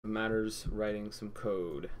matters writing some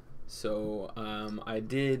code. So I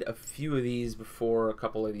did a few of these before, a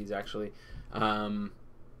couple of these actually.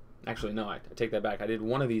 Actually, no, I take that back. I did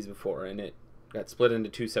one of these before, and it got split into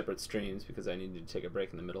two separate streams because I needed to take a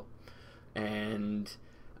break in the middle. And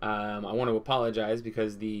I want to apologize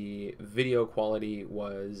because the video quality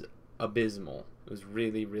was abysmal. It was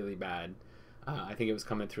really, really bad. I think it was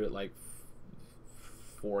coming through at like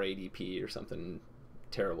 480p or something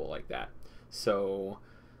terrible like that. So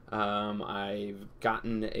I've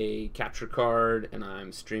gotten a capture card and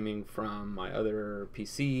I'm streaming from my other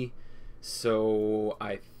PC. So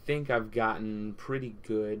I think I've gotten pretty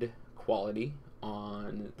good quality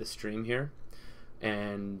on the stream here.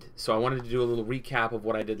 And so I wanted to do a little recap of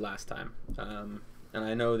what I did last time. And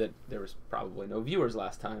I know that there was probably no viewers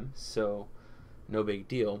last time, so no big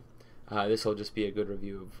deal. This will just be a good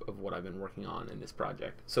review of what I've been working on in this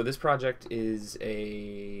project. So this project is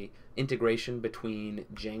a integration between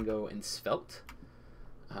Django and Svelte.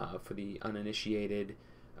 For the uninitiated,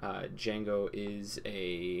 Django is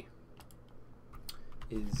a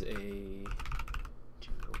Django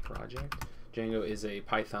project. Django is a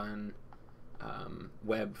Python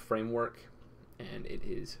web framework, and it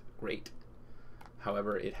is great.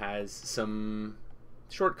 However, it has some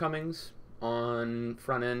shortcomings on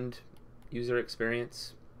front-end user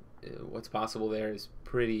experience. What's possible there is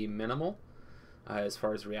pretty minimal as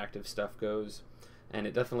far as reactive stuff goes, and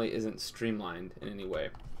it definitely isn't streamlined in any way.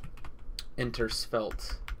 Enter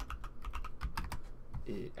Svelte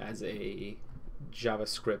as a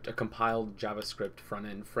JavaScript, a compiled JavaScript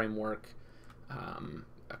front-end framework,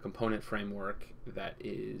 a component framework that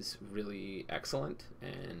is really excellent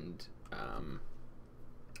and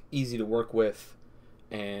easy to work with,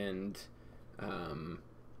 and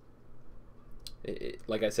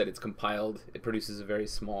like I said, it's compiled. It produces a very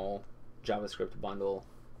small JavaScript bundle.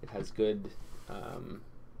 It has good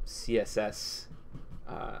CSS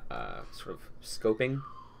sort of scoping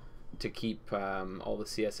to keep all the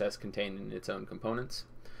CSS contained in its own components,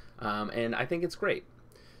 and I think it's great.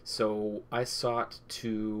 So I sought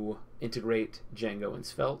to integrate Django and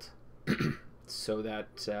Svelte so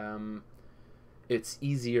that it's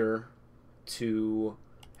easier to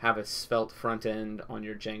have a Svelte front end on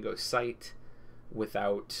your Django site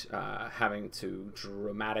without having to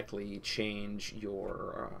dramatically change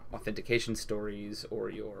your authentication stories or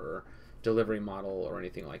your delivery model or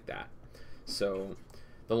anything like that. So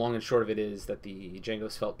the long and short of it is that the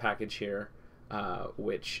Django Svelte package here,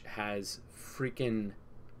 which has freaking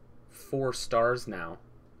 4 stars now.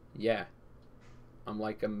 Yeah, I'm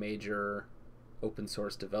like a major open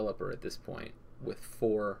source developer at this point with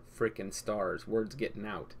 4 freaking stars. Word's getting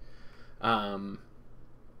out.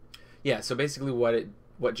 Yeah, so basically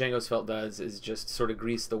what Django Svelte does is just sort of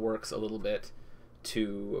grease the works a little bit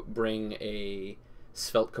to bring a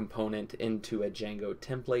Svelte component into a Django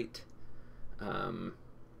template,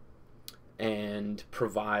 and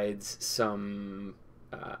provides some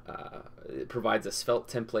it provides a Svelte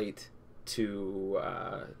template to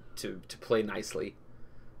play nicely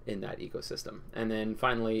in that ecosystem. And then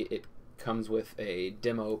finally it comes with a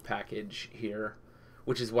demo package here,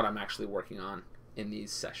 which is what I'm actually working on in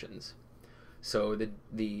these sessions. So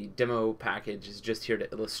the demo package is just here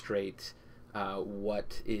to illustrate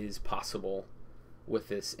what is possible with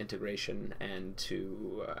this integration, and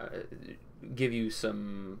to give you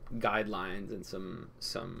some guidelines and some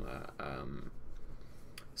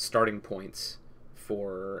starting points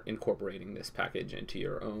for incorporating this package into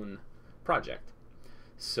your own project.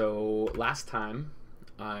 So last time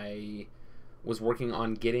I was working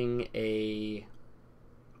on getting a,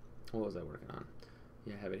 what was I working on?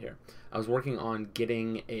 Yeah, I have it here. I was working on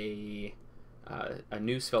getting a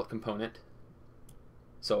new Svelte component.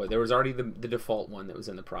 So there was already the default one that was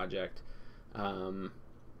in the project,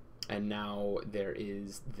 and now there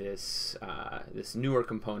is this this newer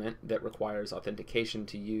component that requires authentication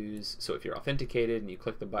to use. So if you're authenticated and you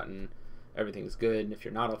click the button, everything's good, and if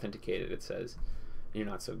you're not authenticated, it says you're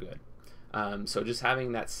not so good. So just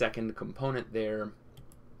having that second component there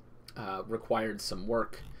required some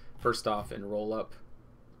work. First off, in rollup.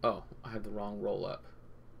 Oh, I have the wrong rollup,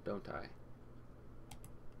 don't I?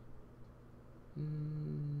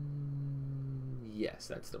 Yes,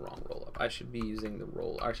 that's the wrong rollup. I should be using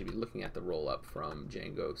the I should be looking at the rollup from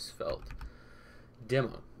Django Svelte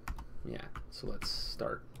demo. Yeah, so let's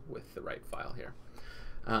start with the right file here.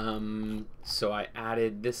 So I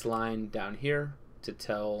added this line down here to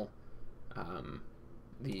tell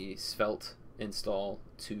the Svelte install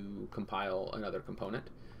to compile another component,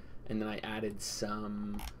 and then I added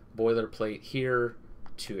some boilerplate here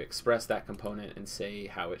to express that component and say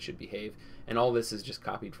how it should behave, and all this is just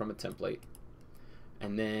copied from a template.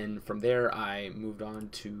 And then from there, I moved on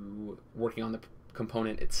to working on the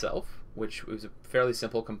component itself, which was a fairly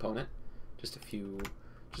simple component, just a few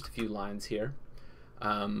lines here.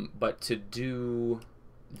 But to do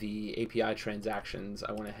the API transactions,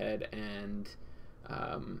 I went ahead and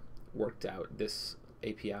worked out this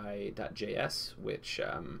API.js, which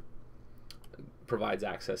provides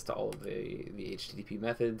access to all of the HTTP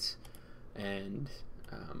methods and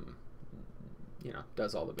you know,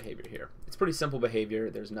 does all the behavior here. It's pretty simple behavior.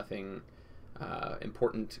 There's nothing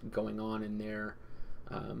important going on in there,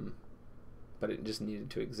 but it just needed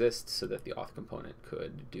to exist so that the auth component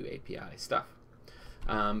could do API stuff.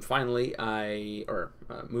 Finally,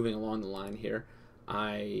 moving along the line here,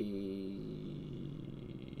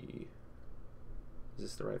 is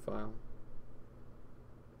this the right file?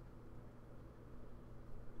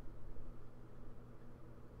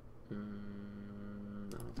 I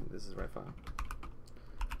don't think this is the right file.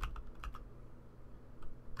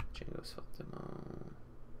 Django+Svelte demo.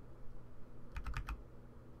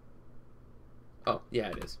 Oh, yeah,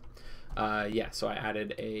 it is. Yeah, so I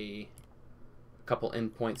added a couple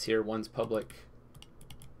endpoints here. One's public,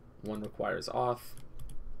 one requires auth.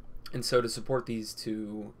 And so to support these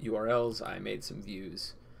two URLs, I made some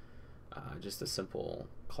views. Just a simple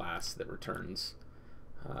class that returns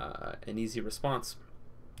an easy response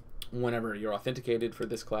whenever you're authenticated for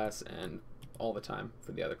this class and all the time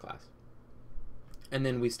for the other class. And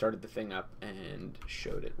then we started the thing up and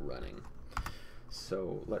showed it running.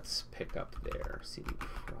 So let's pick up there. CD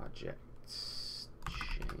projects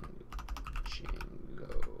Django+Svelte.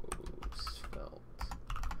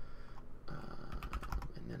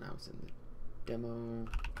 And then I was in the demo.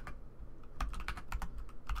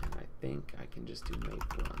 And I think I can just do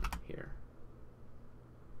make run here.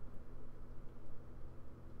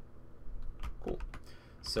 Cool.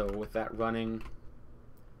 So with that running,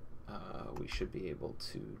 we should be able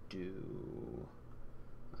to do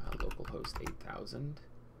localhost 8000.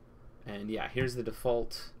 And yeah, here's the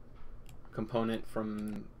default component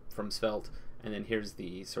from Svelte, and then here's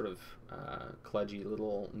the sort of kludgy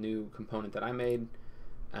little new component that I made.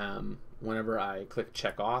 Whenever I click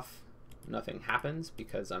check auth, nothing happens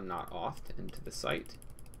because I'm not authed into the site.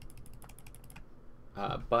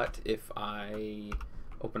 But if I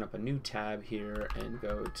open up a new tab here and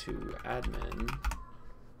go to admin,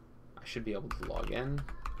 I should be able to log in.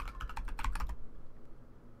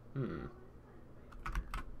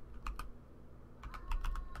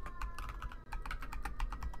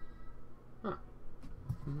 Huh.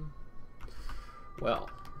 Well,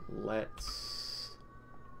 let's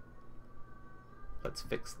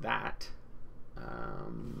fix that.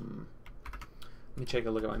 Let me take a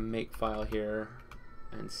look at my make file here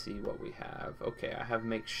and see what we have. Okay, I have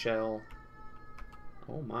make shell.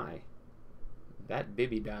 Oh my. That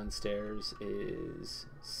Bibby downstairs is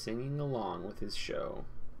singing along with his show.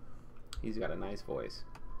 He's got a nice voice.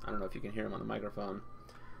 I don't know if you can hear him on the microphone.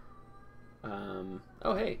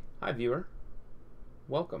 Oh, hey. Hi, viewer.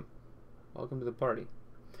 Welcome. Welcome to the party.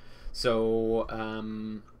 So,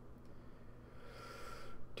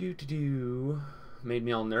 made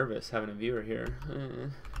me all nervous having a viewer here.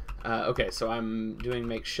 Okay, so I'm doing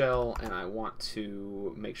make shell, and I want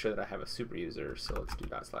to make sure that I have a super user. So let's do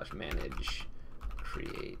 /manage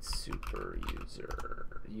create super user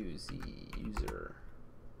user.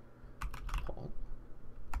 Paul.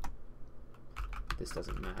 This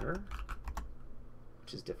doesn't matter,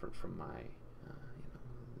 which is different from my, you know,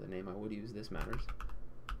 the name I would use. This matters.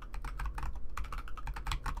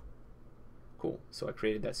 Cool. So I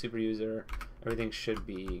created that super user. Everything should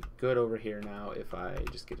be good over here now. If I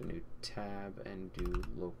just get a new tab and do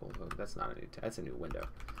localhost, that's not a new tab. That's a new window.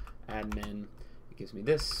 Admin. It gives me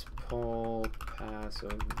this Paul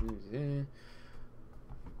password.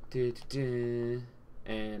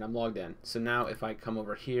 And I'm logged in. So now if I come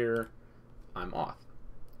over here, I'm auth.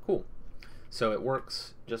 Cool. So it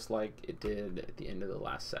works just like it did at the end of the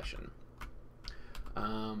last session,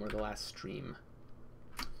 or the last stream.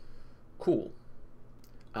 Cool.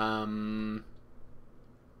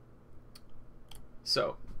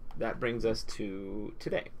 So that brings us to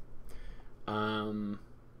today.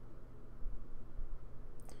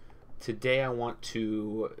 Today I want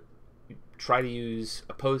to try to use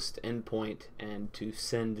a post endpoint and to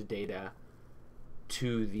send data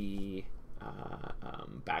to the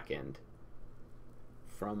backend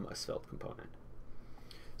from a Svelte component.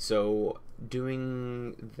 So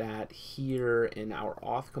doing that here in our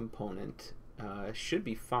auth component should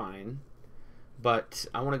be fine, but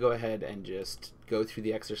I want to go ahead and just go through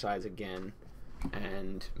the exercise again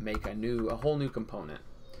and make a whole new component.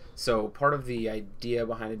 So part of the idea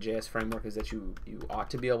behind a JS framework is that you ought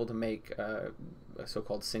to be able to make a a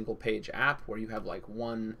so-called single page app where you have like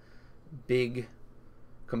one big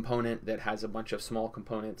component that has a bunch of small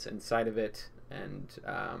components inside of it, and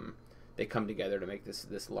they come together to make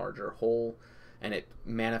this larger whole, and it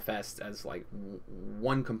manifests as like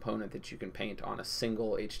one component that you can paint on a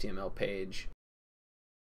single HTML page.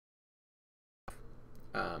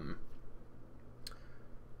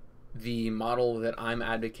 The model that I'm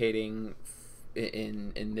advocating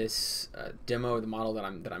in this demo, the model that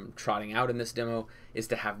I'm trotting out in this demo, is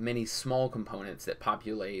to have many small components that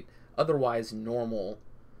populate otherwise normal,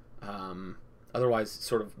 otherwise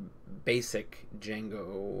sort of basic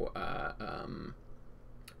Django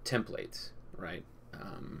templates, right?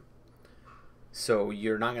 So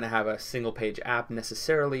you're not going to have a single page app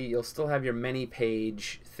necessarily. You'll still have your many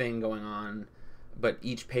page thing going on, but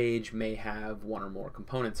each page may have one or more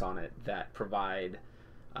components on it that provide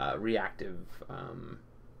reactive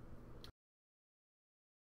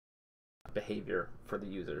behavior for the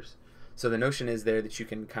users. So the notion is there that you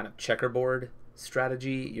can kind of checkerboard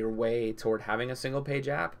strategy your way toward having a single page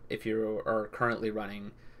app if you are currently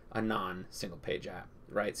running a non-single page app,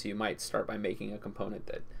 right? So you might start by making a component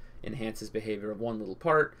that enhances behavior of one little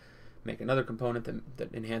part, make another component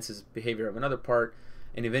that enhances behavior of another part,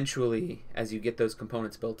 and eventually, as you get those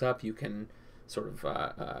components built up, you can sort of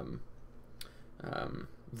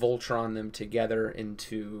Voltron them together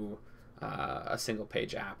into a single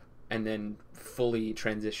page app, and then fully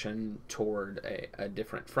transition toward a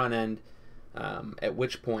different front end, at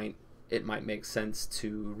which point it might make sense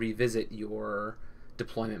to revisit your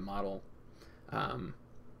deployment model.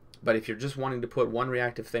 But if you're just wanting to put one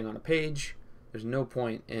reactive thing on a page, there's no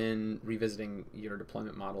point in revisiting your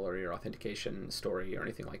deployment model or your authentication story or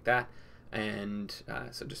anything like that. And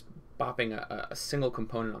so just bopping a single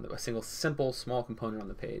component on a single simple small component on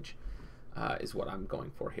the page is what I'm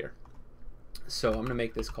going for here. So I'm going to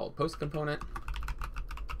make this called post component,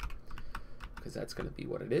 because that's going to be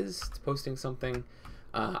what it is. It's posting something.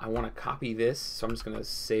 I want to copy this, so I'm just going to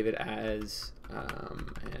save it as,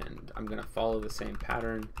 and I'm going to follow the same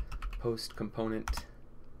pattern, post component.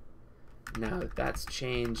 Now that that's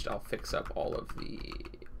changed, I'll fix up all of the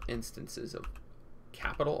instances of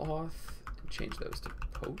capital auth and change those to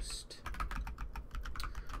post.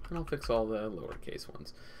 And I'll fix all the lowercase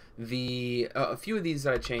ones. A few of these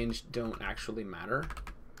that I changed don't actually matter.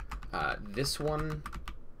 This one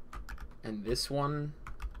and this one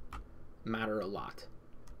matter a lot,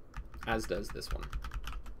 as does this one.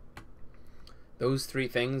 Those three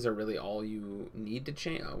things are really all you need to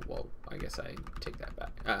change. Oh, well, I guess I take that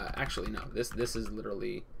back. Actually, no. This is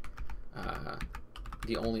literally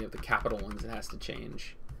the only of the capital ones that has to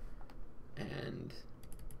change, and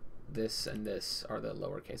this are the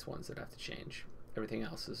lowercase ones that have to change. Everything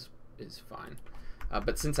else is fine.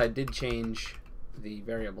 But since I did change the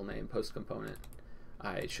variable name post component,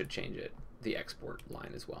 I should change the export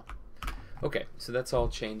line as well. Okay, so that's all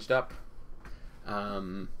changed up.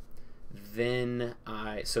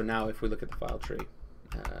 So now if we look at the file tree,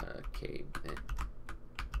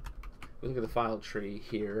 we look at the file tree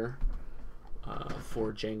here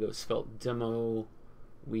for Django+Svelte demo,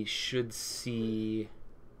 we should see,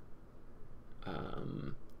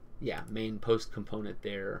 yeah, main post component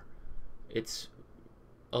there. It's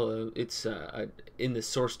in the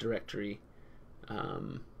source directory,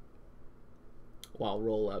 while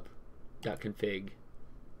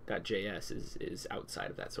rollup.config.js is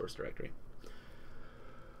outside of that source directory.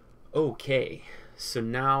 Okay, so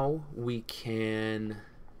now we can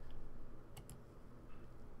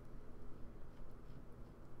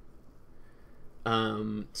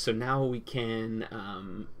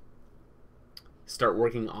start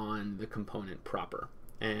working on the component proper.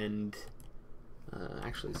 And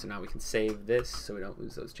actually, so now we can save this so we don't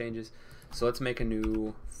lose those changes. So let's make a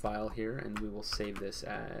new file here, and we will save this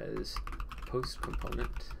as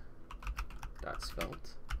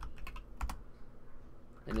postcomponent.svelte.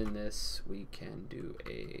 And in this, we can do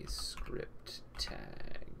a script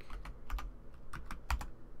tag.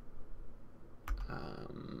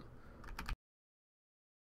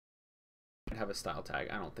 Have a style tag.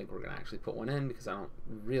 I don't think we're going to actually put one in because I don't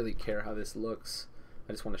really care how this looks.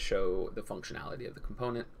 I just want to show the functionality of the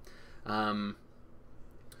component.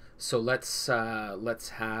 So let's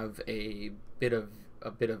have a bit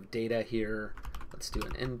of data here. Let's do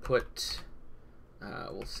an input.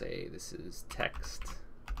 We'll say this is text.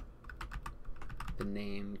 The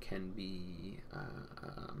name can be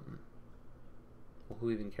well,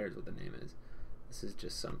 who even cares what the name is? This is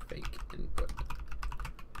just some fake input.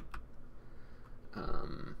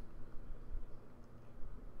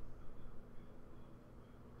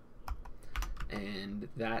 And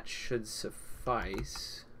that should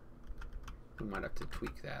suffice. we might have to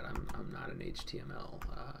tweak that. I'm not an HTML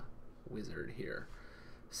wizard here,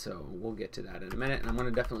 so we'll get to that in a minute. And I'm going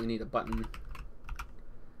to definitely need a button.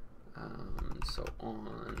 So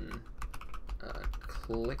on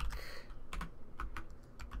click,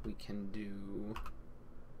 we can do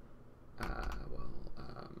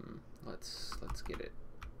let's get it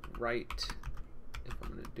right if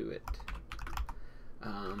I'm going to do it.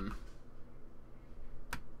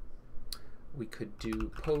 We could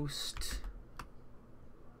do post.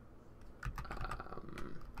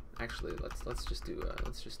 Actually, let's just do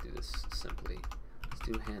this simply. Let's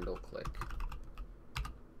do handle click.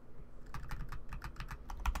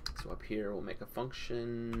 So up here we'll make a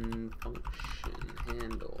function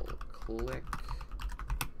handle click.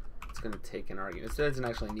 It's going to take an argument. It doesn't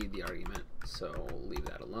actually need the argument, so we'll leave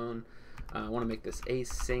that alone. I want to make this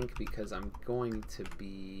async because I'm going to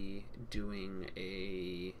be doing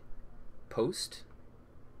a post.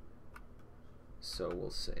 So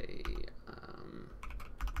we'll say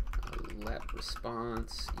let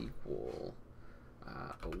response equal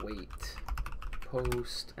await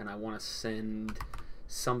post, and I want to send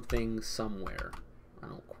something somewhere. I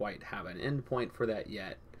don't quite have an endpoint for that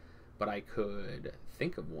yet, but I could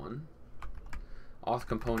think of one. Auth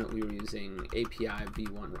component, we were using API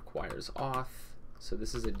v1 requires auth, so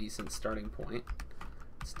this is a decent starting point.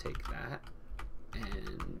 Let's take that,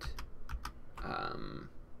 and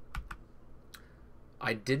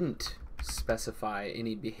I didn't specify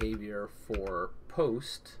any behavior for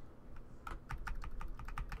post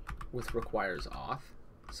with requires auth,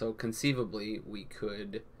 so conceivably we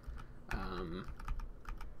could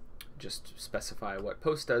just specify what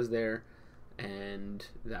post does there, and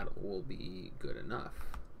that will be good enough.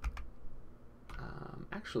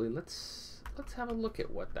 Actually, let's have a look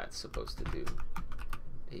at what that's supposed to do.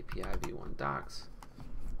 API v1 docs.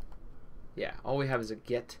 Yeah, all we have is a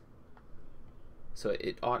get, so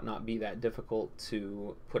it ought not be that difficult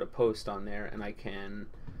to put a post on there, and I can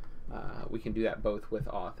we can do that both with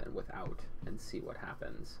auth and without and see what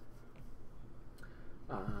happens.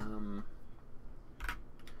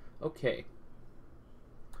 Okay,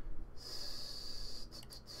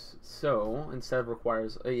 so instead of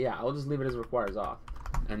requires, yeah, I'll just leave it as requires auth,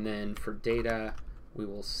 and then for data we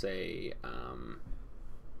will say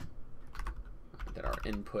that our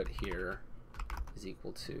input here is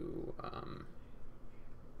equal to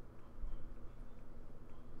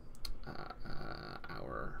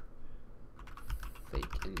our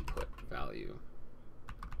fake input value.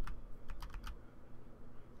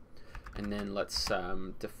 And then let's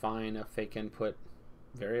define a fake input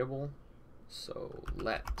variable. So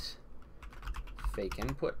let fake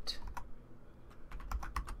input,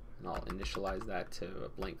 and I'll initialize that to a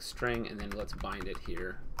blank string, and then let's bind it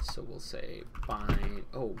here. So we'll say bind,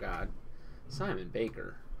 oh god, Simon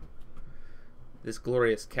Baker. This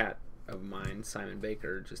glorious cat of mine, Simon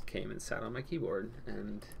Baker, just came and sat on my keyboard,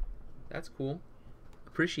 and that's cool.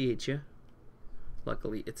 Appreciate you.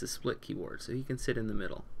 Luckily, it's a split keyboard, so he can sit in the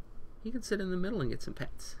middle. He can sit in the middle and get some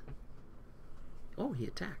pets. Oh, he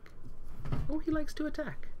attack. Oh, he likes to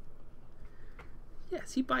attack.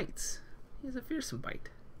 Yes, he bites. He has a fearsome bite.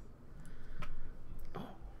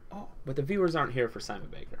 Oh, but the viewers aren't here for Simon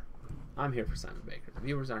Baker. I'm here for Simon Baker. The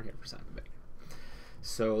viewers aren't here for Simon Baker.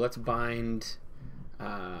 So let's bind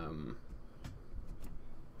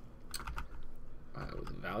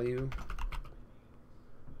with value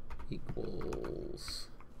equals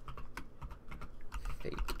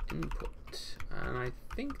fake input, and I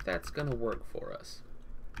think that's gonna work for us.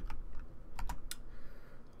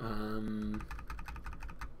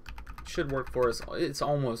 Should work for us. It's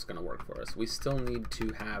almost gonna work for us. We still need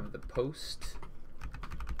to have the post.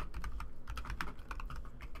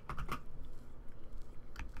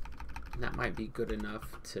 And that might be good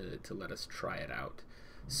enough to let us try it out.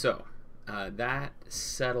 So that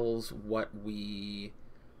settles what we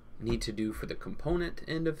need to do for the component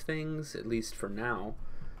end of things, at least for now.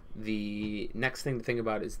 The next thing to think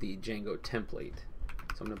about is the Django template.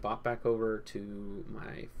 So I'm going to bop back over to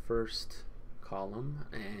my first column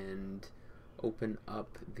and open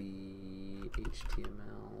up the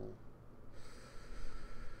HTML.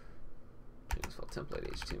 Django+Svelte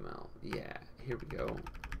template HTML. Yeah, here we go.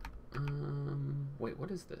 Wait,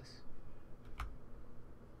 what is this?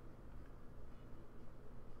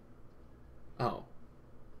 Oh.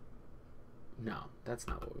 No, that's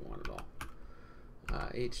not what we want at all.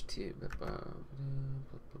 HTML, blah,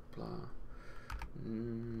 blah, blah.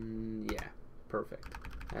 Yeah, perfect.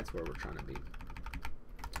 That's where we're trying to be.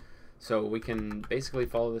 So we can basically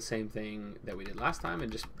follow the same thing that we did last time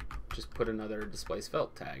and just put another display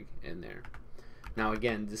svelte tag in there. Now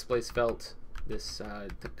again, display svelte,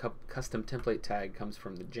 the custom template tag comes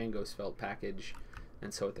from the Django+Svelte package,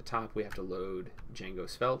 and so at the top we have to load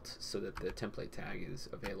Django+Svelte so that the template tag is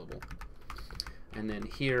available. And then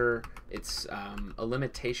here it's a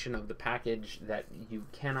limitation of the package that you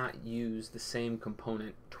cannot use the same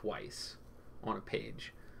component twice on a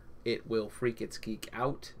page. It will freak its geek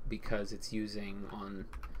out because it's using on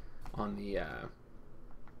the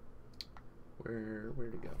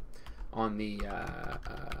where'd it go? On the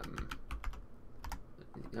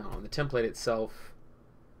on the template itself,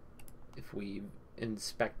 if we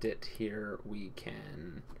inspect it here, we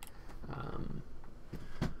can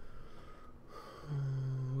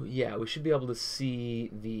yeah, we should be able to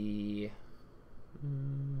see the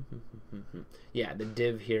yeah, the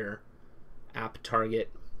div here, app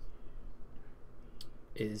target,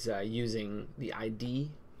 is using the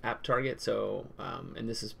ID app target. So and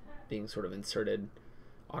this is being sort of inserted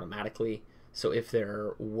automatically. So if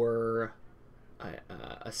there were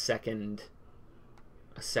a second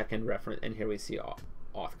reference, and here we see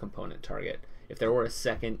auth component target. If there were a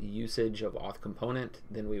second usage of auth component,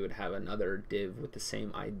 then we would have another div with the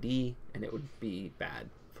same ID, and it would be bad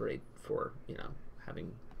for you know,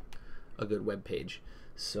 having a good web page.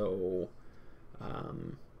 So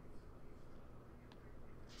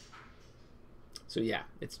so yeah,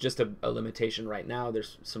 it's just a limitation right now.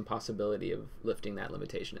 There's some possibility of lifting that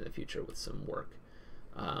limitation in the future with some work.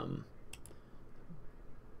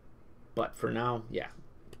 But for now, yeah,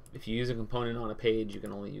 if you use a component on a page, you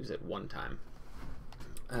can only use it one time.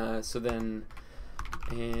 So then,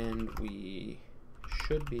 and we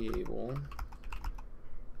should be able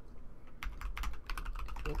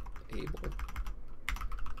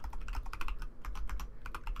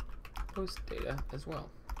post data as well.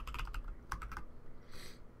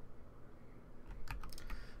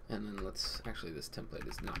 And then let's, actually this template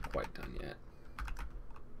is not quite done yet.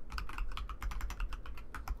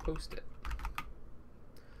 Post it.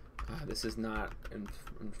 This is not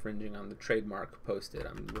infringing on the trademark post it.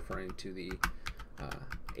 I'm referring to the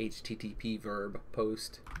HTTP verb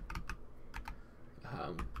post,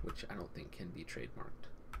 which I don't think can be trademarked.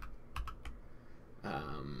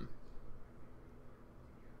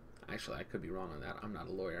 Actually, I could be wrong on that. I'm not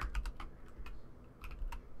a lawyer.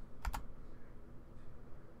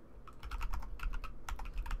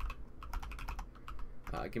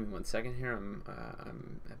 Give me 1 second here. I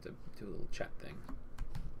have to do a little chat thing.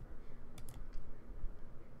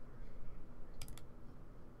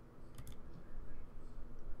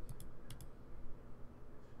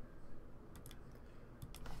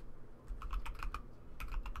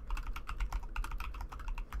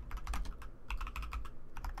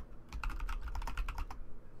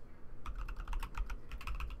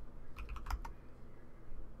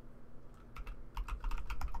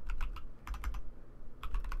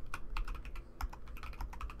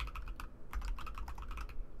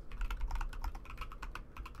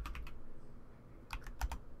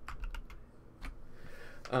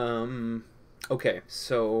 Okay,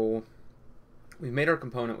 so we've made our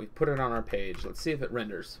component, we've put it on our page. Let's see if it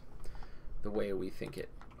renders the way we think it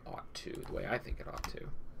ought to, the way I think it ought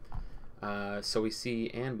to. So we see,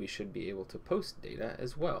 and we should be able to post data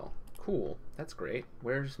as well. Cool, that's great.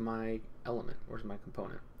 Where's my element? Where's my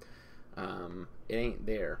component? It ain't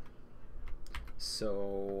there.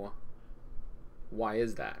 So why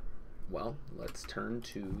is that? Well, let's turn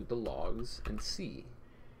to the logs and see.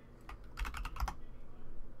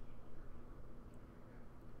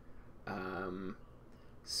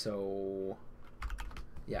 So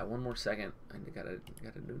yeah, 1 more second. I gotta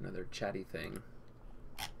do another chatty thing.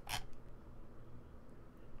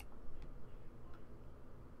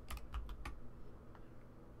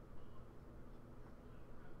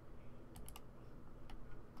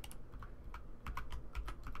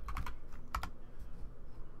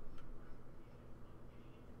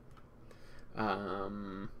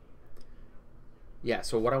 Yeah,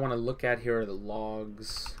 so what I want to look at here are the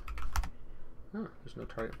logs. Oh, there's no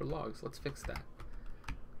target for logs. Let's fix that.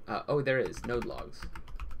 Oh, there is. Node logs.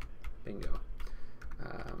 Bingo.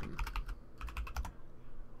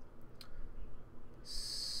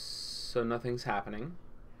 So nothing's happening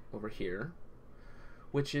over here,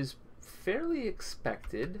 which is fairly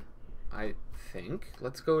expected, I think.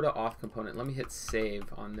 Let's go to auth component. Let me hit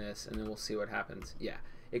save on this, and then we'll see what happens. Yeah,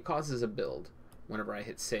 it causes a build whenever I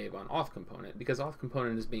hit save on auth component because auth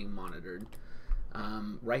component is being monitored.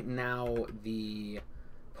 Right now, the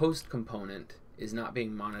post component is not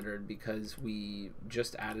being monitored because we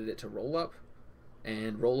just added it to rollup,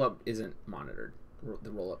 and rollup isn't monitored, the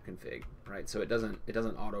rollup config, right? So it doesn't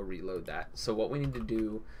auto reload that. So what we need to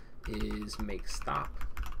do is make stop,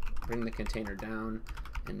 bring the container down,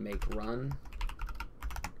 and make run.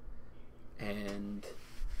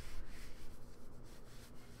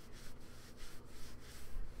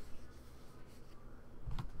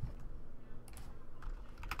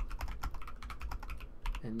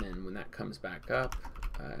 And then when that comes back up,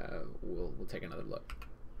 we'll take another look.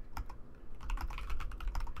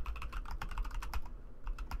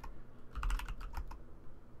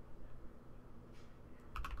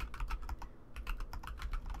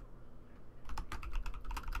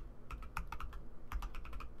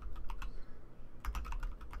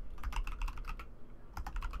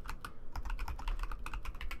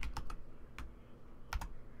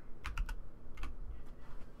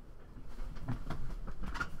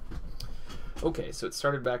 Okay, so it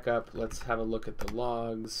started back up. Let's have a look at the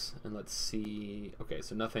logs and let's see. Okay,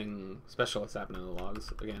 so nothing special has happened in the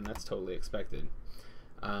logs. Again, that's totally expected.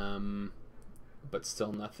 But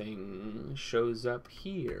still nothing shows up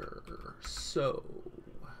here. So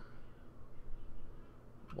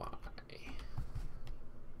why?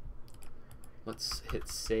 Let's hit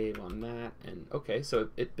save on that. And okay, so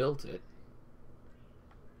it built it.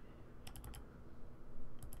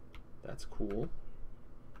 That's cool.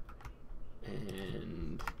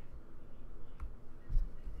 And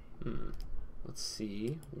let's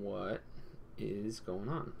see what is going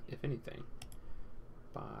on, if anything.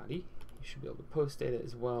 Body, you should be able to post data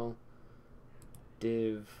as well.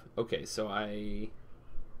 Div, okay, so I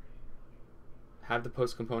have the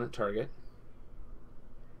post component target.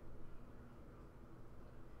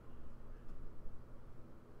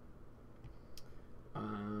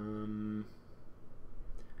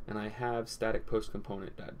 And I have static post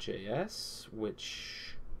component.js,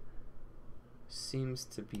 which seems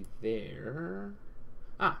to be there.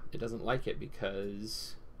 Ah, it doesn't like it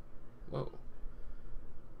because, whoa.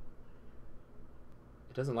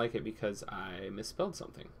 It doesn't like it because I misspelled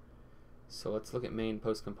something. So let's look at main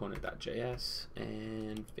post component.js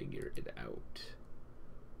and figure it out.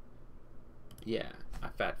 Yeah, I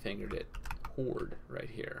fat fingered it horde right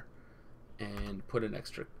here and put an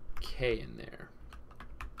extra K in there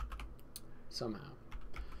somehow.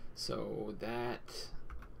 So that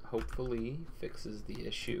hopefully fixes the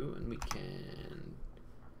issue, and we can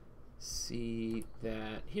see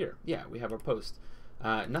that here. Yeah, we have our post.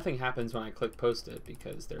 Nothing happens when I click post it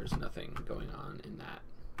because there's nothing going on in that.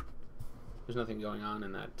 There's nothing going on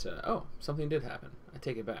in that. Oh, something did happen. I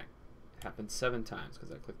take it back. It happened 7 times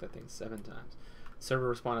because I clicked that thing 7 times. Server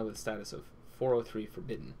responded with a status of 403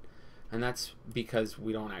 forbidden. And that's because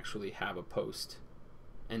we don't actually have a post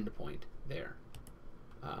endpoint there.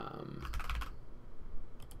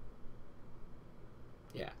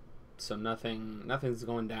 Yeah, so nothing's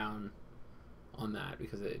going down on that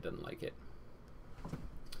because it doesn't like it.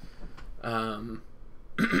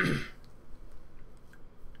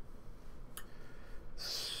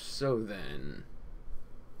 So then,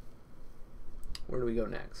 where do we go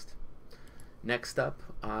next? Next up,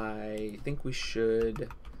 I think we should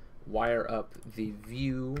wire up the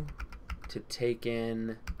view to take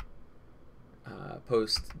in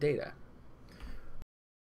post data.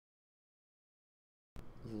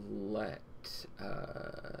 Let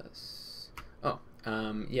us,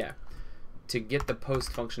 yeah, to get the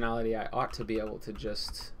post functionality, I ought to be able to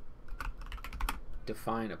just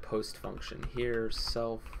define a post function here,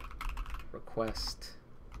 self request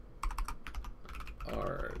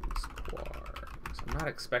args quargs. I'm not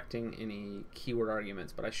expecting any keyword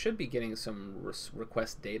arguments, but I should be getting some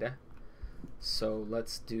request data. So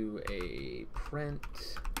let's do a print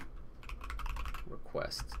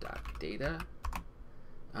request.data.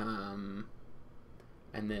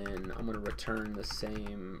 And then I'm going to return the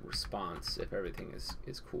same response if everything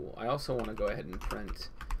is cool. I also want to go ahead and print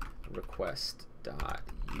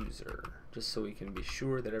request.user just so we can be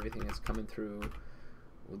sure that everything is coming through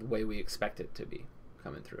the way we expect it to be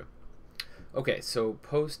coming through. Okay, so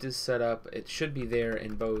post is set up. It should be there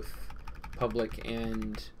in both public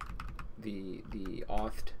and the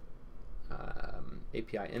authed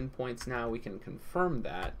API endpoints. Now we can confirm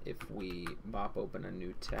that if we bop open a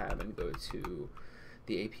new tab and go to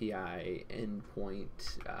the API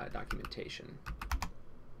endpoint documentation.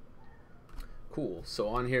 Cool. So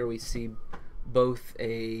on here we see both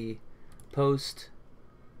a post,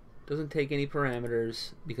 doesn't take any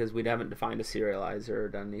parameters because we haven't defined a serializer or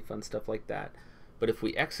done any fun stuff like that. But if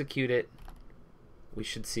we execute it, we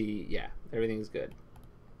should see, yeah, everything's good.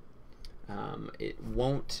 It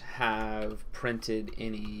won't have printed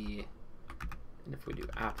any, and if we do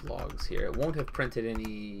app logs here, it won't have printed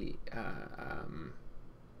any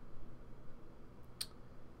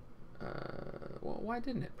well, why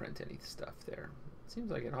didn't it print any stuff there? It seems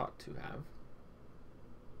like it ought to have.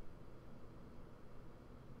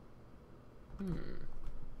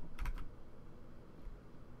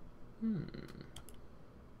 I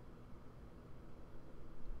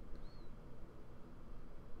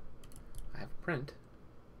have print.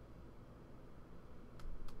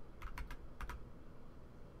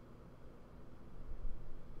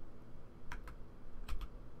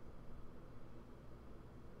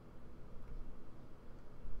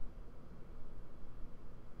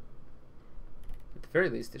 At the very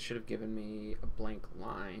least, it should have given me a blank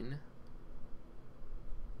line.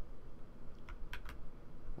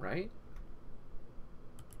 Right?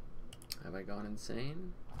 Have I gone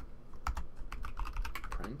insane?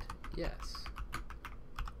 Print, yes.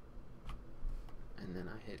 And then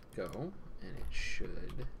I hit go, and it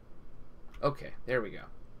should... Okay, there we go.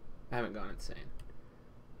 I haven't gone insane.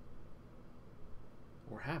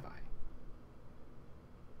 Or have I?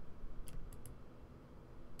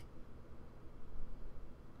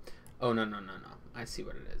 Oh, no. I see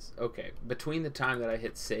what it is. Okay, between the time that I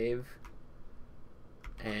hit save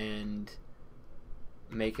and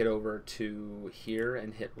make it over to here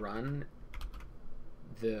and hit run,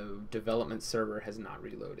 the development server has not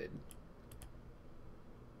reloaded.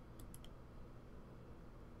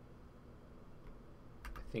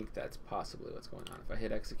 I think that's possibly what's going on. If I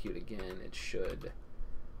hit execute again, it should.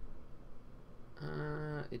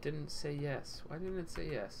 It didn't say yes. Why didn't it say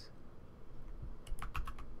yes?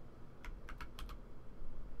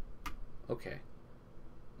 Okay.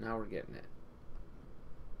 Now we're getting it.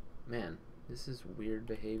 Man, this is weird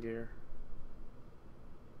behavior.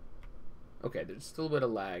 Okay, there's still a bit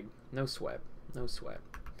of lag. No sweat. No sweat.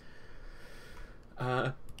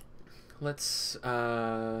 Let's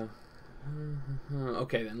okay,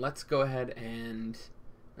 then let's go ahead and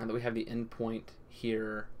now that we have the endpoint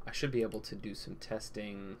here, I should be able to do some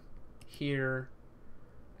testing here,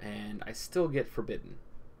 and I still get forbidden.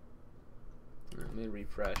 Let me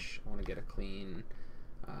refresh. I want to get a clean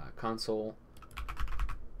console.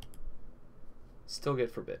 Still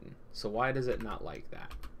get forbidden. So why does it not like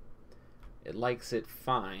that? It likes it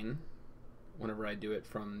fine whenever I do it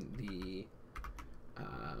from the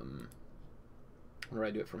whenever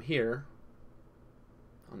I do it from here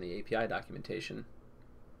on the API documentation.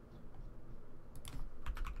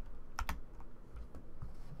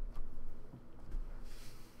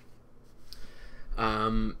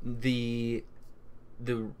 The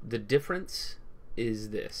difference is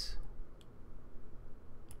this.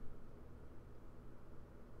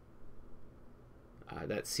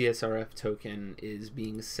 That CSRF token is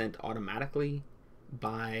being sent automatically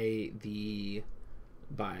by the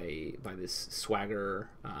by this Swagger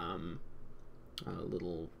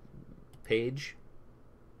little page.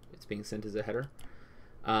 It's being sent as a header.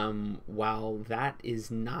 While that is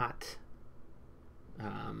not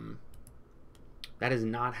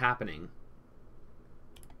happening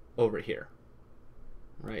over here,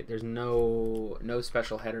 right? There's no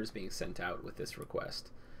special headers being sent out with this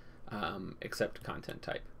request, except content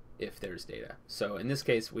type if there's data. So in this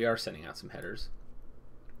case, we are sending out some headers,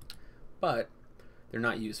 but they're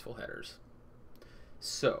not useful headers.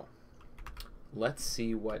 So let's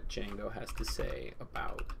see what Django has to say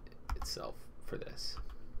about itself for this.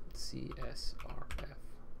 CSRF.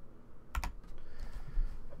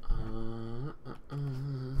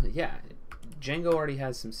 Yeah, Django already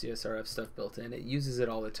has some CSRF stuff built in. It uses it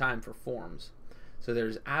all the time for forms. So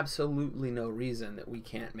there's absolutely no reason that we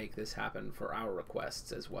can't make this happen for our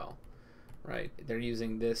requests as well, right? They're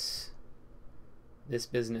using this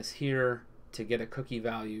business here to get a cookie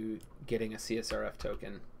value, getting a CSRF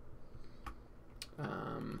token.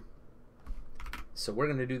 So we're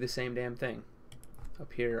going to do the same damn thing.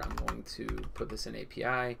 Up here, I'm going to put this in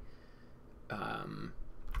API.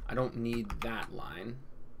 I don't need that line.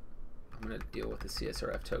 I'm going to deal with the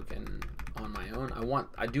CSRF token on my own.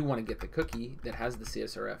 I do want to get the cookie that has the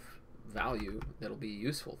CSRF value that'll be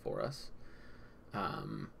useful for us.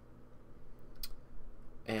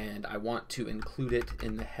 And I want to include it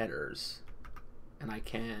in the headers. And I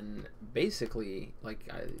can basically, like,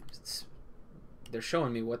 they're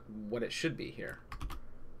showing me what it should be here,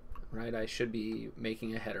 right? I should be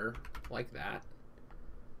making a header like that.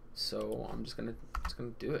 So I'm just gonna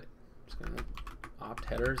do it. I'm just gonna opt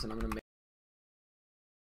headers, and I'm gonna make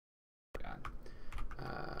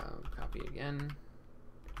copy again.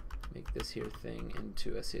 Make this here thing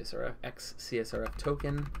into a CSRF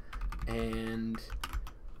token, and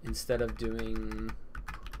instead of doing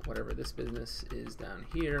whatever this business is down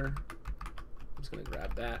here, I'm just gonna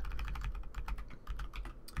grab that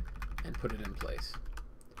and put it in place.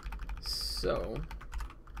 So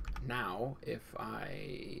now if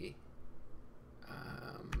I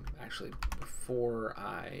actually, before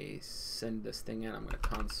I send this thing in, I'm going to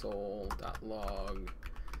console.log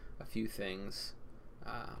a few things.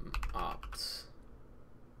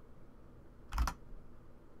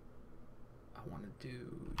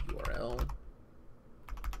 do URL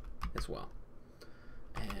as well.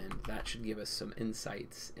 And that should give us some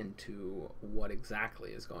insights into what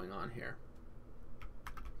exactly is going on here.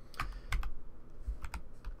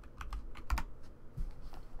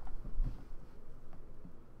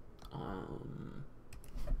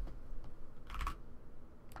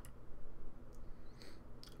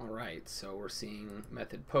 All right, so we're seeing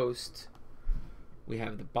method post. We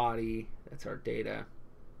have the body, that's our data.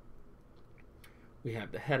 We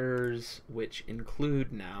have the headers, which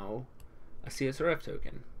include now a CSRF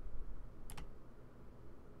token.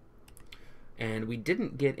 And we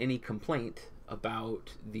didn't get any complaint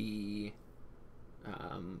about the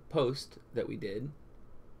post that we did.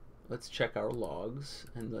 Let's check our logs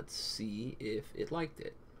and let's see if it liked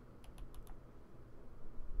it.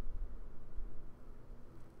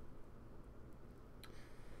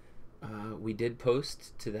 We did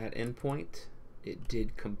post to that endpoint. It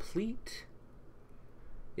did complete.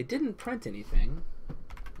 It didn't print anything,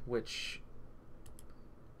 which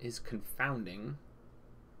is confounding.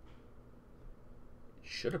 It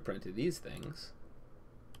should have printed these things.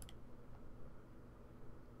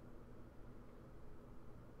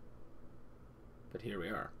 But here we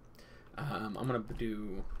are. I'm going to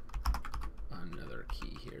do another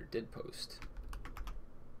key here. Did post.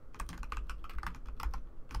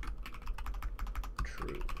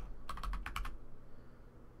 True.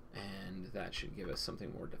 And that should give us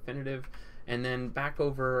something more definitive. And then back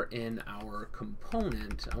over in our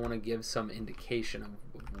component, I want to give some indication of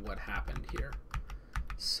what happened here.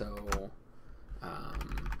 So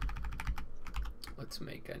let's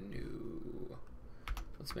make a new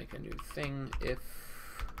thing. If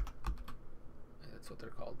that's what they're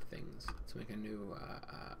called, things. Let's make a new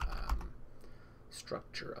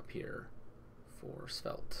structure up here for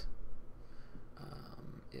Svelte.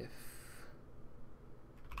 If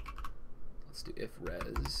let's do if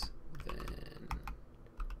res, then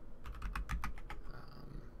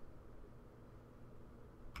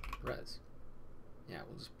res. Yeah,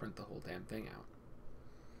 we'll just print the whole damn thing out.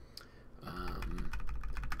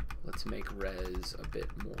 Let's make res a bit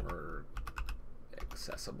more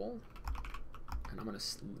accessible, and I'm going to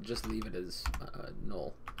just leave it as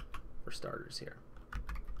null for starters here.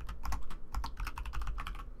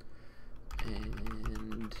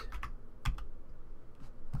 And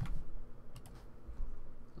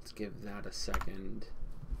let's give that a second,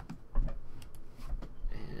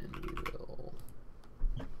 and we will,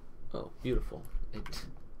 oh, beautiful.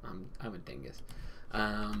 I'm a dingus.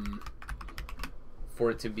 For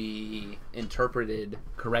it to be interpreted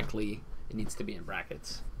correctly, it needs to be in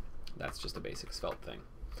brackets. That's just a basic Svelte thing.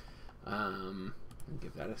 I'll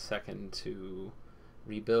give that a second to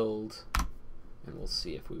rebuild, and we'll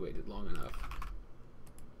see if we waited long enough.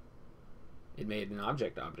 It made an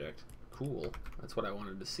object. Cool. That's what I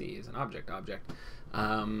wanted to see, is an object.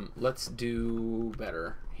 Let's do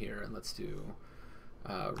better here, and let's do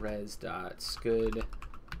res.scud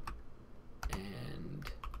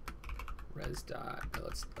and res.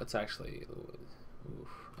 Let's actually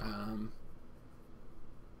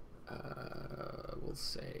we'll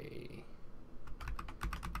say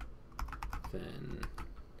then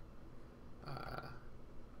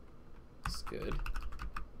scud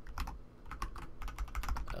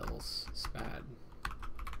else spad,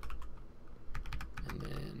 and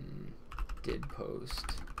then did post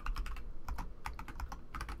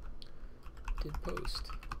didn't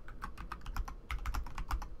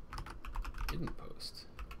post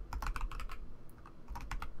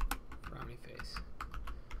frowny face,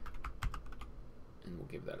 and we'll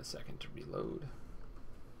give that a second to reload.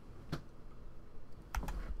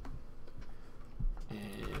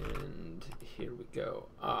 And here we go.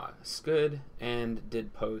 Scud and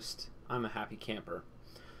did post. I'm a happy camper.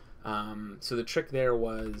 So the trick there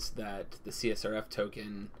was that the CSRF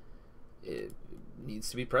token, it needs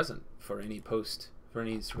to be present for any post, for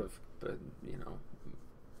any sort of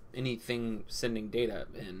anything sending data,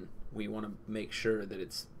 and we want to make sure that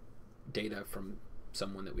it's data from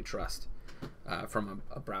someone that we trust, from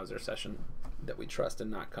a browser session that we trust,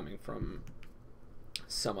 and not coming from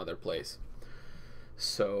some other place.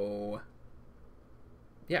 So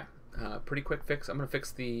yeah, pretty quick fix. I'm going to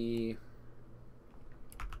fix the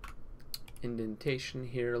indentation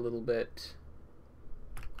here a little bit.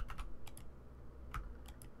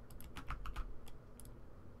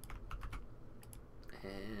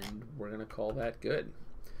 And we're going to call that good.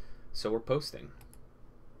 So we're posting.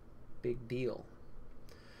 Big deal.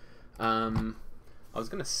 I was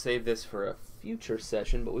going to save this for a future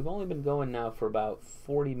session, but we've only been going now for about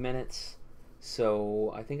 40 minutes.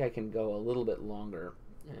 So I think I can go a little bit longer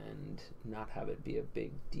and not have it be a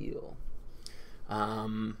big deal.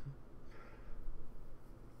 Um,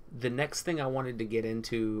 the next thing I wanted to get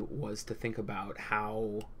into was to think about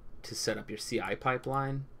how to set up your CI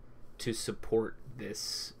pipeline to support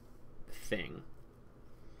this thing.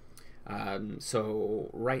 So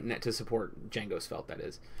right now, to support Django+Svelte, that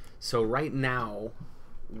is. So right now,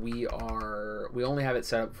 we only have it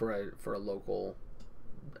set up for a local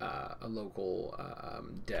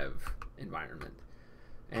dev environment,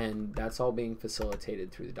 and that's all being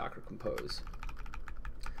facilitated through the Docker Compose.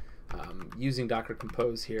 Using Docker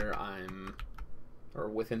Compose here,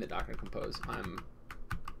 within the Docker Compose, I'm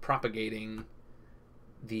propagating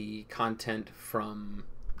the content from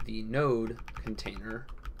the node container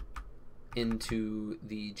into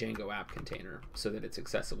the Django app container so that it's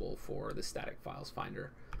accessible for the static files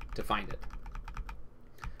finder to find it.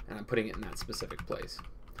 And I'm putting it in that specific place.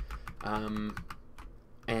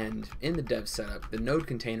 And in the dev setup, the node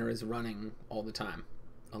container is running all the time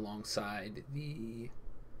alongside the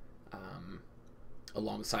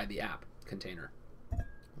app container.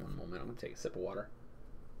 One moment, I'm going to take a sip of water.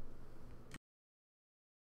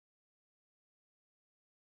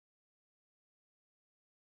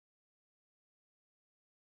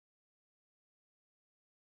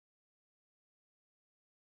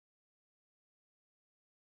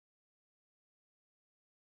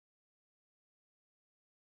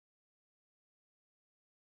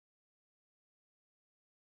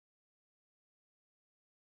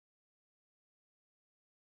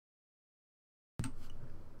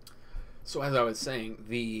 So as I was saying,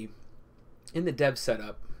 in the dev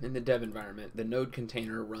setup, in the dev environment, the node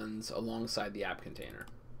container runs alongside the app container.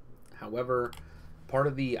 However, part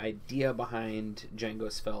of the idea behind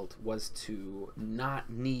Django+Svelte was to not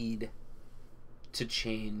need to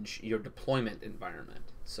change your deployment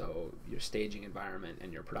environment, so your staging environment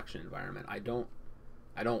and your production environment. I don't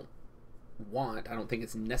think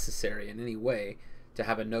it's necessary in any way to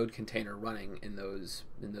have a node container running in those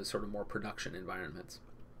sort of more production environments.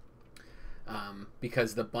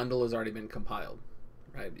 Because the bundle has already been compiled,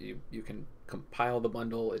 right? You can compile the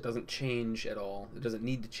bundle. It doesn't change at all. It doesn't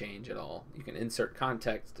need to change at all. You can insert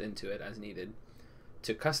context into it as needed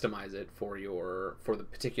to customize it for the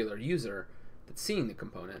particular user that's seeing the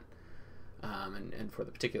component, and for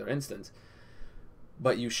the particular instance.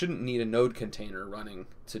 But you shouldn't need a node container running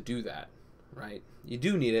to do that, right? You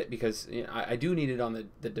do need it because I do need it on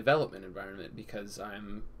the development environment because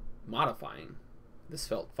I'm modifying the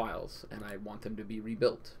Svelte files and I want them to be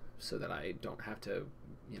rebuilt so that I don't have to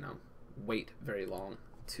wait very long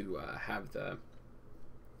to have the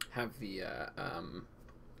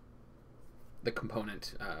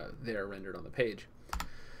component there rendered on the page.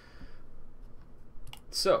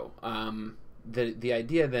 So the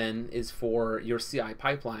idea then is for your CI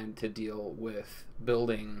pipeline to deal with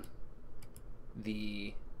building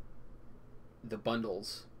the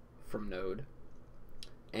bundles from Node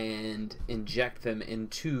and inject them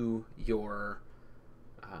into your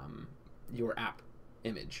app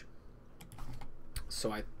image.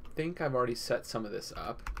 So I think I've already set some of this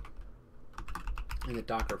up in the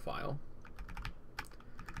Docker file.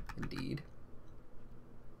 Indeed.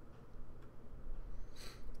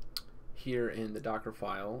 Here in the Docker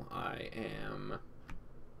file, I am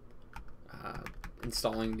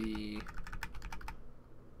installing the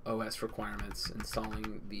OS requirements,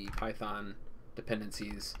 installing the Python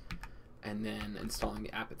dependencies, and then installing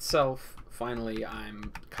the app itself. Finally,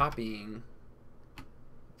 I'm copying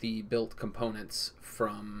the built components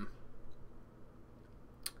from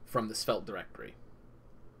the Svelte directory.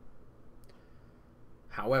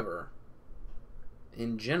 However,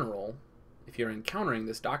 in general, if you're encountering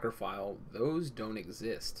this Docker file, those don't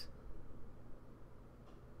exist.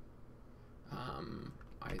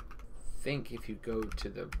 I think if you go to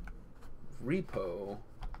the repo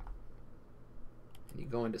and you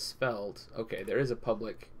go into Svelte, okay, there is a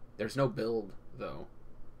public, there's no build though.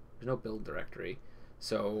 There's no build directory.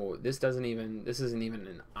 So this isn't even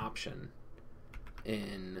an option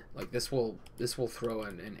in, like, this will throw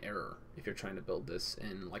an error if you're trying to build this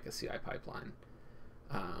in like a CI pipeline.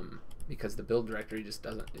 Because the build directory just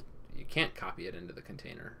you can't copy it into the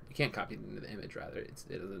container. You can't copy it into the image, rather. It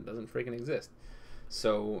doesn't freaking exist.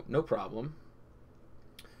 So no problem.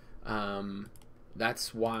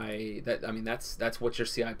 That's why that's what your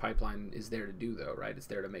CI pipeline is there to do, though, right? It's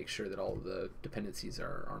there to make sure that all of the dependencies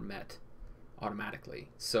are met automatically.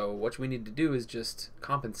 So what we need to do is just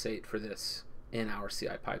compensate for this in our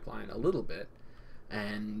CI pipeline a little bit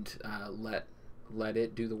and let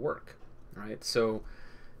it do the work, right? So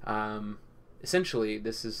essentially,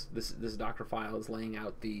 this Docker file is laying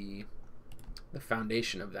out the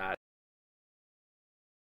foundation of that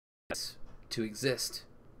to exist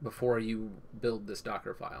before you build this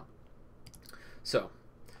Docker file. So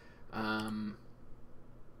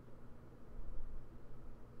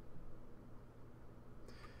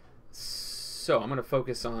so I'm going to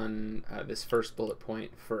focus on this first bullet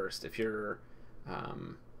point first. If you're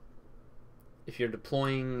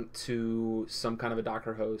deploying to some kind of a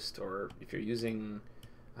Docker host, or if you're using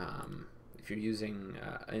an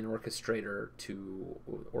orchestrator to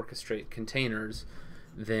orchestrate containers,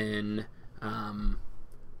 then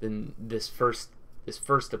this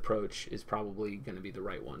first approach is probably going to be the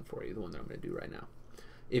right one for you, the one that I'm going to do right now.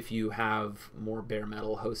 If you have more bare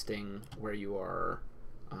metal hosting where you are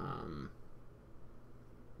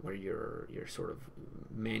where you're sort of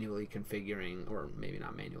manually configuring, or maybe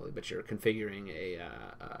not manually, but you're configuring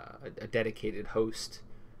a dedicated host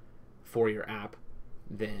for your app,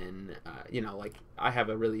 then like I have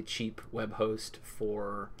a really cheap web host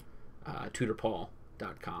for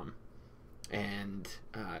tutorpaul.com, and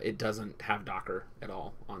it doesn't have Docker at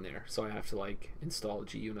all on there, so I have to like install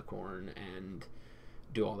gunicorn and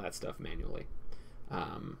do all that stuff manually.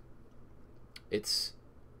 It's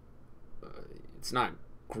not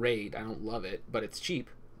great, I don't love it, but it's cheap,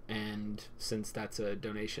 and since that's a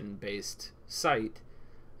donation-based site,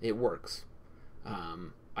 it works.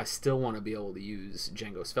 I still want to be able to use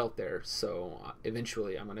Django+Svelte there, so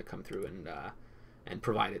eventually I'm going to come through and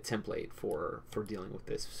provide a template for dealing with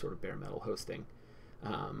this sort of bare metal hosting.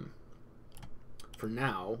 For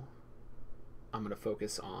now, I'm going to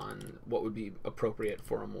focus on what would be appropriate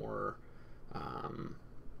for a more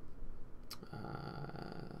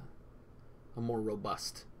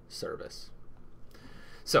robust service.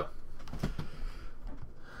 So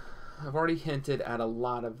I've already hinted at a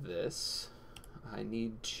lot of this. I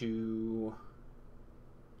need to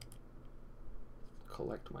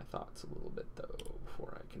collect my thoughts a little bit though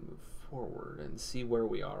before I can move forward and see where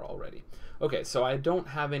we are already. Okay, so I don't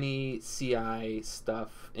have any CI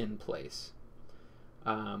stuff in place.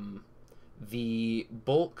 The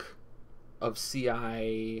bulk of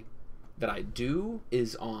CI that I do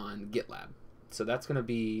is on GitLab. So that's going to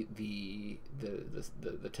be the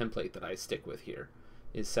template that I stick with here,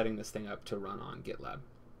 is setting this thing up to run on GitLab.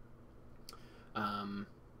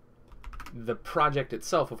 The project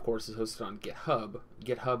itself, of course, is hosted on GitHub.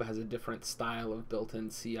 GitHub has a different style of built-in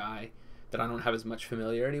CI that I don't have as much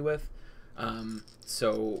familiarity with.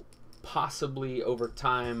 So possibly over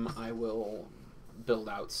time I will build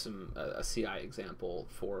out a CI example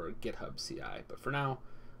for GitHub CI, but for now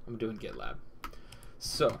I'm doing GitLab.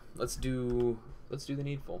 So let's do the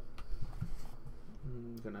needful.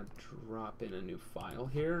 I'm gonna drop in a new file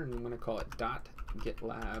here, and I'm gonna call it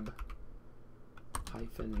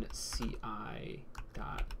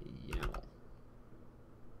 .gitlab-ci.yaml.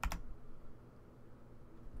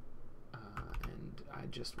 And I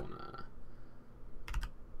just wanna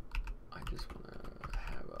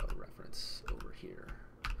have a reference over here.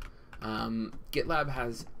 GitLab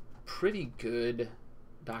has pretty good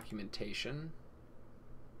documentation.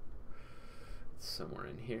 Somewhere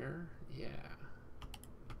in here, yeah.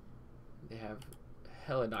 They have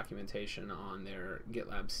hella documentation on their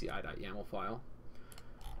gitlab-ci.yaml file,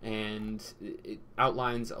 and it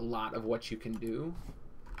outlines a lot of what you can do.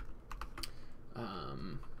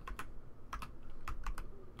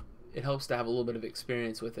 It helps to have a little bit of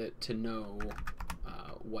experience with it to know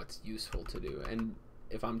what's useful to do. And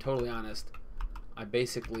if I'm totally honest, I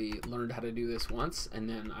basically learned how to do this once, and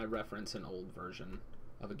then I reference an old version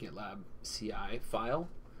of a GitLab CI file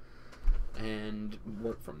and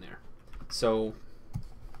work from there. So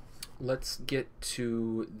let's get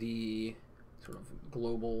to the sort of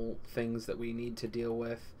global things that we need to deal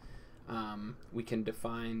with. We can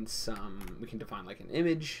define like an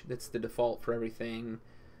image that's the default for everything.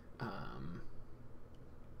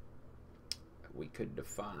 We could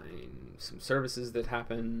define some services that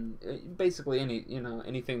happen, basically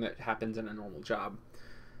anything that happens in a normal job.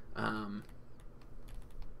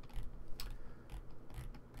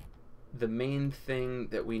 The main thing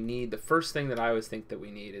that we need, the first thing that I always think that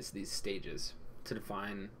we need, is these stages to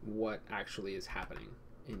define what actually is happening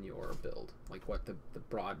in your build, like what the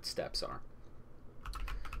broad steps are.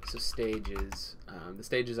 So stages, the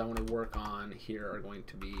stages I want to work on here are going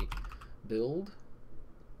to be build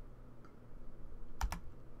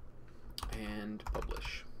and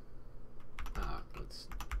publish. Let's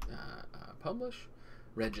publish,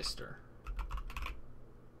 register.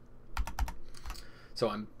 So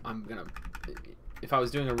I'm gonna, if I was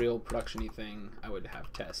doing a real production-y thing, I would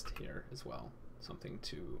have test here as well, something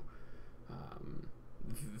to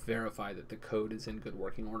verify that the code is in good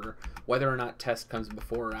working order. Whether or not test comes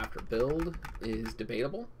before or after build is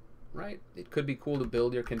debatable, right? It could be cool to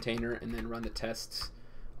build your container and then run the tests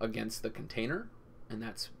against the container, and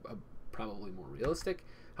that's probably more realistic.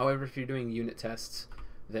 However, if you're doing unit tests,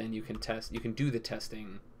 then you can do the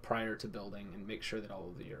testing prior to building and make sure that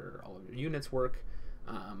all of your units work,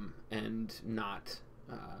 and not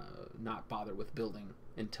bother with building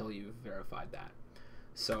until you've verified that.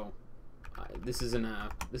 So this isn't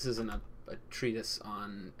a treatise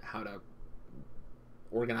on how to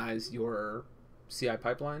organize your CI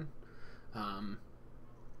pipeline,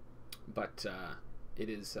 but it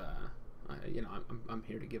is you know, I'm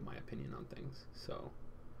here to give my opinion on things, so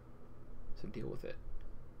deal with it.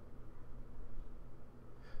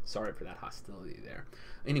 Sorry for that hostility there.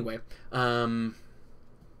 Anyway,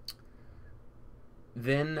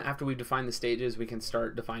 then after we've defined the stages, we can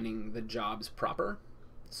start defining the jobs proper.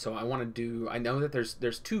 So I know that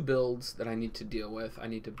there's two builds that I need to deal with. I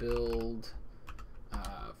need to build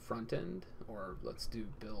front end, or let's do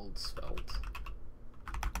build Svelte.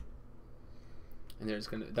 And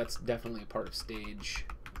that's definitely a part of stage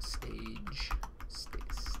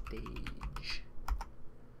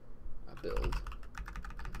build.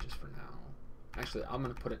 And just for now, actually, I'm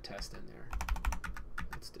gonna put a test in there.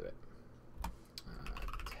 Let's do it.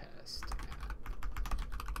 Test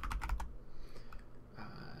app.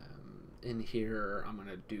 In here, I'm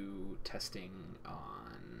gonna do testing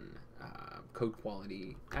on code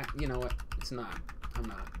quality. You know what? It's not. I'm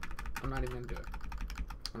not even gonna do it.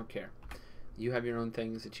 I don't care. You have your own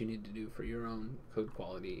things that you need to do for your own code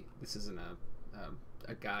quality. This isn't a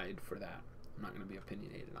guide for that. I'm not going to be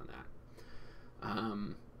opinionated on that.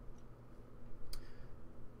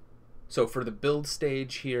 So for the build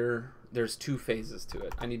stage here, there's two phases to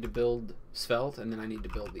it. I need to build Svelte, and then I need to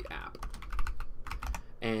build the app.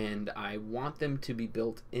 And I want them to be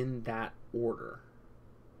built in that order.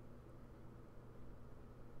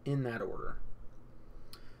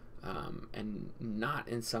 And not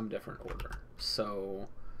in some different order. So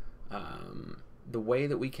the way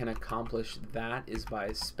that we can accomplish that is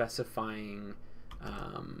by specifying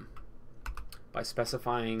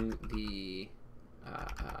the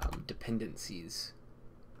dependencies.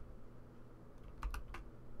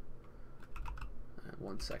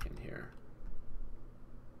 One second here.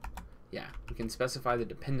 Yeah, we can specify the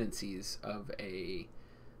dependencies of a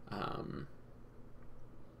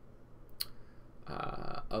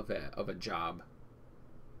job,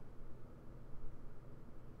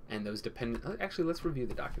 and those actually, let's review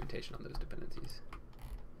the documentation on those dependencies.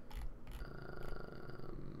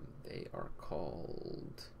 They are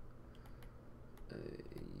called I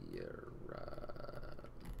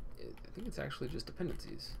think it's actually just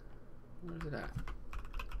dependencies. Where's it at?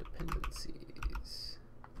 Dependencies.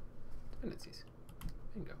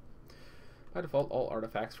 Bingo. By default, all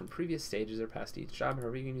artifacts from previous stages are passed to each job.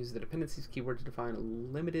 However, you can use the dependencies keyword to define a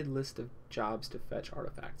limited list of jobs to fetch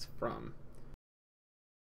artifacts from.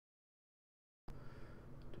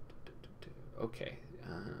 Okay.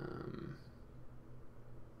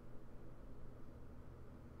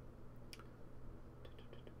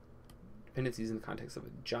 Dependencies in the context of a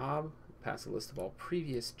job. Pass a list of all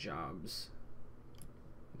previous jobs.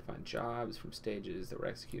 Define jobs from stages that were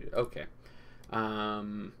executed. Okay.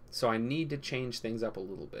 So I need to change things up a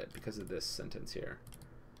little bit because of this sentence here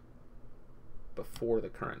before the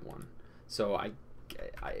current one. So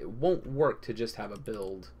it won't work to just have a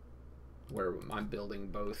build where I'm building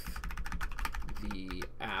both the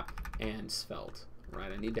app and Svelte,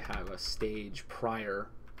 right? I need to have a stage prior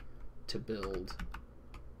to build,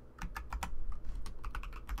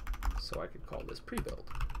 so I could call this pre-build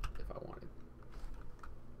if I wanted.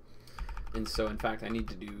 And so, in fact, I need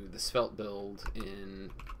to do the Svelte build in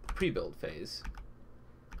the pre-build phase.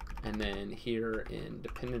 And then here in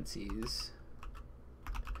dependencies,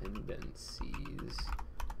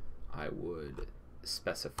 I would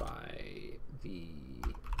specify the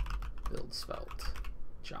build Svelte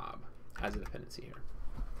job as a dependency here.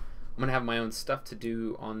 I'm going to have my own stuff to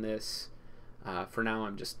do on this. For now,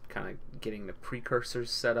 I'm just kind of getting the precursors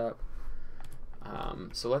set up.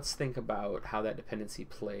 So let's think about how that dependency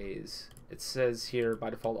plays. It says here, by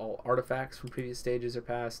default, all artifacts from previous stages are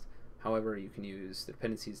passed. However, you can use the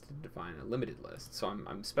dependencies to define a limited list. So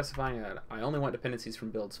I'm specifying that I only want dependencies from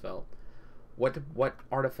build Svelte. What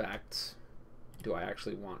artifacts do I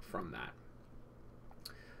actually want from that?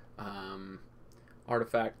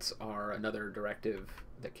 Artifacts are another directive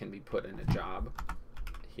that can be put in a job.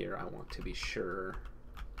 Here I want to be sure.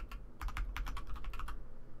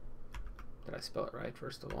 Did I spell it right,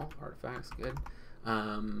 first of all? Artifacts, good.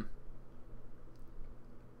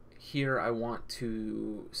 Here I want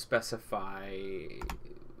to specify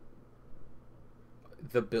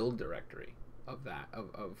the build directory of that,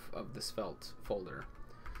 of the Svelte folder.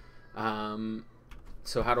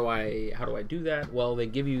 So how do I do that? Well, they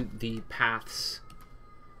give you the paths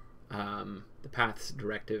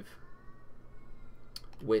directive,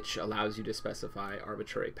 which allows you to specify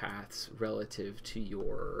arbitrary paths relative to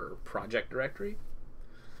your project directory.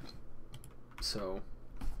 So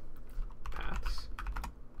paths,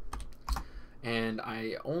 and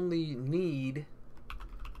I only need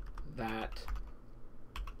that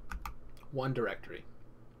one directory,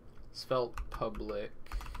 Svelte public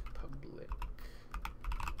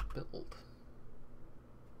build.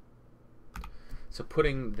 So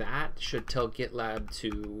putting that should tell GitLab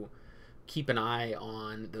to keep an eye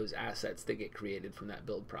on those assets that get created from that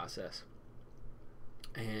build process.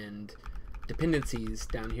 And dependencies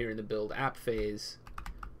down here in the build app phase,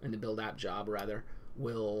 in the build app job rather,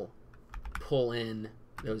 will pull in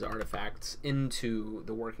those artifacts into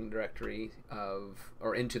the working directory of,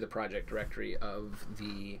 or into the project directory of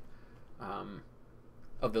the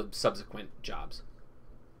subsequent jobs.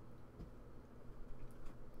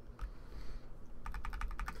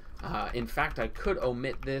 In fact, I could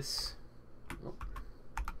omit this.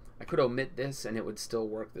 I could omit this and it would still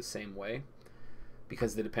work the same way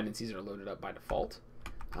because the dependencies are loaded up by default.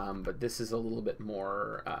 But this is a little bit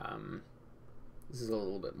more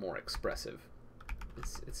expressive.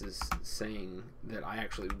 This is saying that I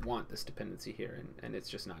actually want this dependency here, and it's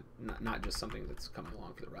just not just something that's coming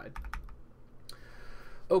along for the ride.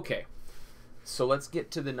 Okay, so let's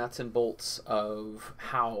get to the nuts and bolts of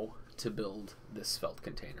how to build this Svelte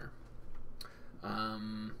container.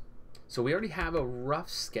 So we already have a rough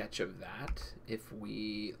sketch of that. If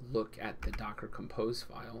we look at the Docker compose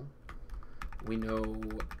file, we know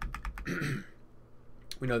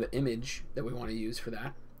we know the image that we want to use for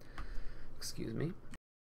that. Excuse me.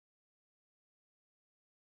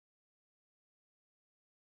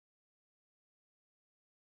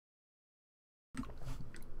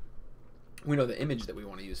 We know the image that we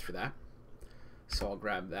want to use for that. So I'll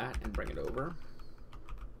grab that and bring it over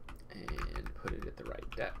and put it at the right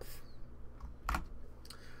depth.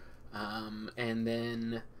 And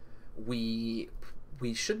then we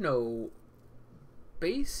should know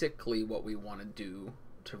basically what we want to do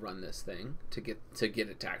to run this thing, to get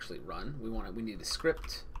it to actually run. We need a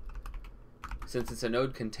script. Since it's a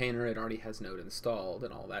node container, it already has node installed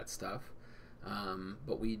and all that stuff.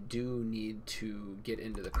 But we do need to get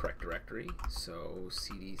into the correct directory. So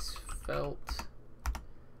cd svelte,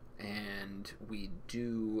 and we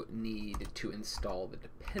do need to install the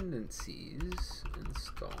dependencies.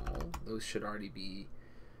 Those should already be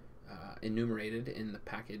enumerated in the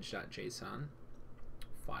package.json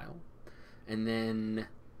file. And then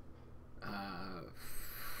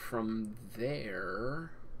from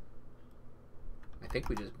there, I think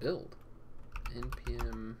we just build.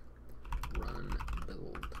 npm run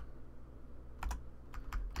build.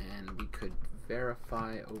 And we could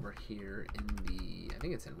verify over here in the, I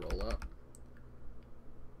think it's in rollup.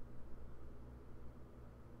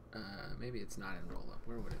 Maybe it's not in rollup.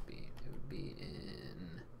 Where would it be? It would be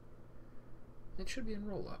in, it should be in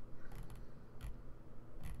rollup.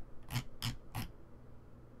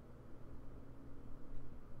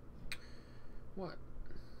 What?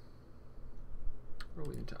 Where are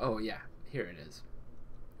we into? Oh yeah, here it is.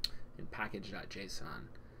 In package.json,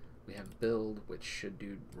 we have build, which should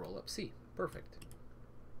do rollup C. Perfect.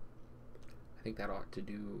 I think that ought to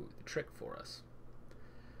do the trick for us.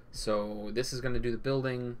 So this is going to do the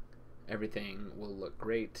building. Everything will look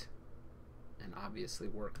great and obviously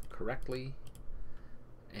work correctly.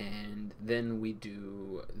 And then we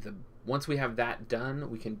do the, once we have that done,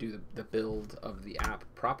 we can do the build of the app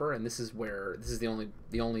proper. And this is where, this is the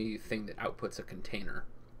only thing that outputs a container.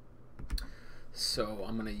 So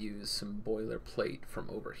I'm going to use some boilerplate from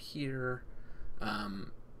over here.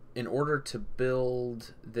 In order to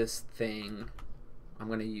build this thing, I'm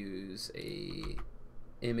going to use a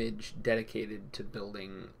image dedicated to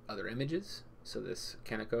building other images. So this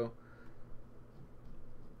Kaneko.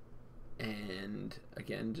 And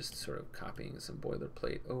again, just sort of copying some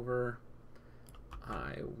boilerplate over.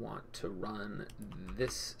 I want to run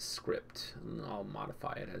this script, and I'll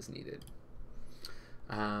modify it as needed.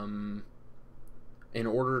 In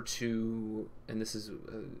order to, and this is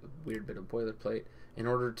a weird bit of boilerplate, in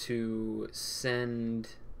order to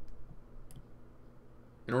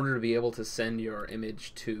be able to send your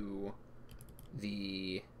image to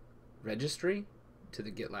the registry, to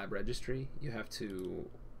the GitLab registry, you have to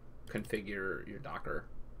configure your Docker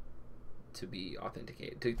to be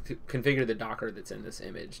authenticated, to configure the Docker that's in this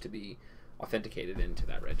image to be authenticated into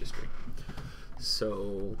that registry.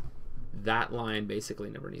 So that line basically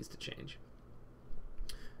never needs to change.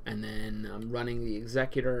 And then I'm running the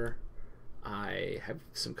executor. I have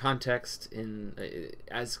some context in,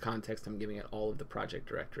 as context, I'm giving it all of the project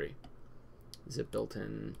directory. Zip built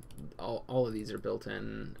in, all of these are built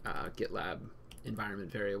in GitLab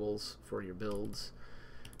environment variables for your builds.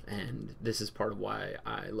 And this is part of why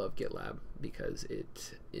I love GitLab, because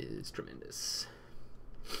it is tremendous.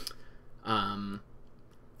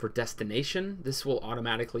 For destination, this will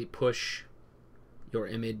automatically push your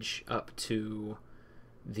image up to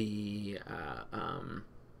the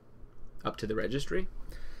registry.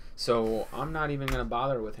 So I'm not even going to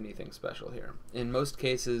bother with anything special here. In most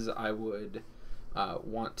cases, I would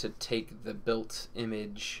want to take the built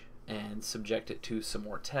image and subject it to some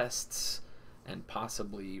more tests and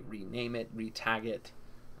possibly rename it, retag it.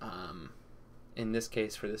 In this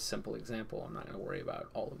case, for this simple example, I'm not going to worry about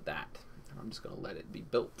all of that. I'm just going to let it be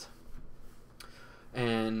built.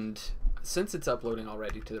 And since it's uploading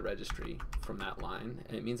already to the registry from that line,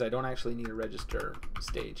 and it means I don't actually need a register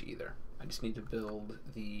stage either. I just need to build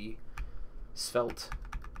the Svelte.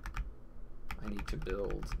 I need to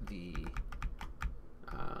build the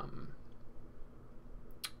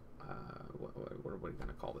what are we going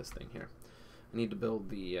to call this thing here? I need to build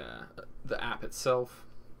the app itself,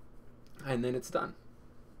 and then it's done.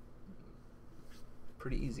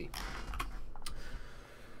 Pretty easy.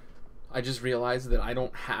 I just realized that I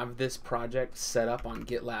don't have this project set up on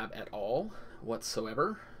GitLab at all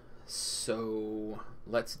whatsoever. So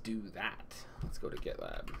let's do that. Let's go to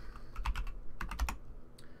GitLab.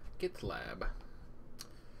 GitLab.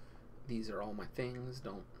 These are all my things.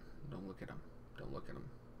 Don't look at them. Don't look at them.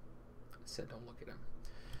 I said don't look at them.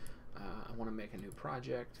 I want to make a new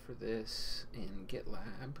project for this in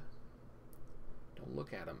GitLab. Don't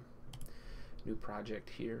look at them. New project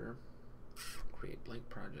here. Create blank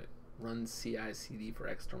project. Run CI/CD for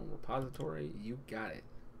external repository. You got it.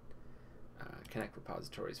 Connect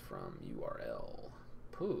repositories from URL.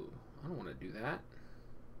 Pooh, I don't want to do that.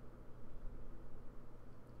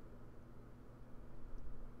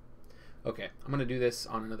 Okay, I'm going to do this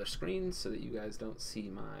on another screen so that you guys don't see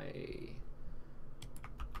my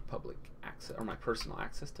public access or my personal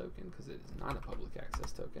access token, because it is not a public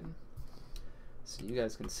access token. So you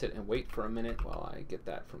guys can sit and wait for a minute while I get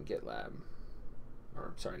that from GitLab,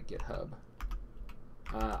 or sorry, GitHub.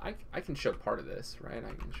 I can show part of this, right?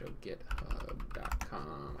 I can show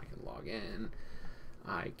github.com. I can log in.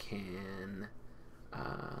 I can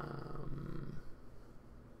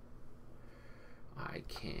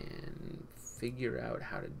figure out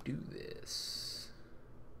how to do this.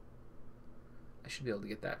 I should be able to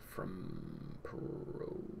get that from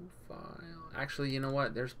profile. Actually, you know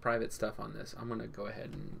what? There's private stuff on this. I'm going to go ahead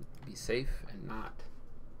and be safe and not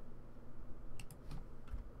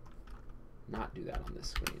do that on this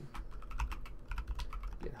screen.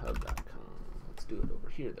 github.com. Let's do it over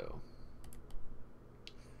here though.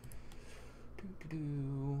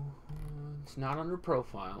 It's not under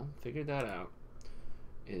profile. Figured that out.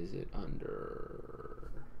 Is it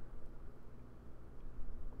under...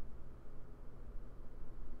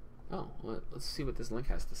 Oh, let's see what this link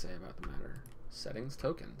has to say about the matter. Settings,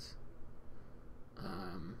 tokens.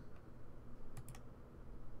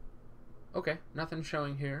 Okay, nothing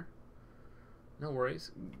showing here. No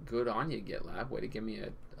worries. Good on you, GitLab. Way to give me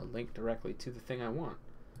a link directly to the thing I want.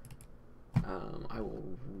 I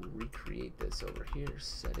will recreate this over here.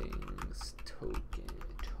 Settings, tokens.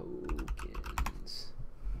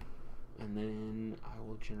 And then I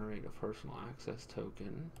will generate a personal access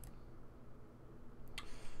token.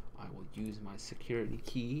 I will use my security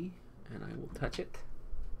key and I will touch it.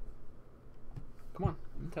 Come on,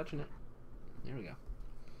 I'm touching it. There we go.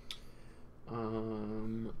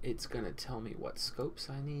 It's gonna tell me what scopes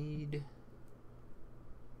I need.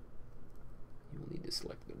 You will need to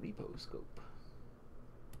select the repo scope.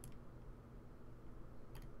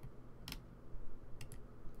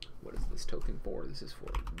 What is this token for? This is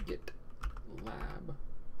for GitLab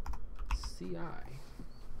CI.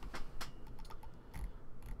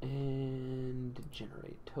 And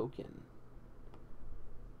generate token.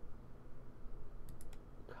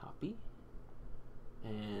 Copy.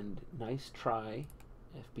 And nice try,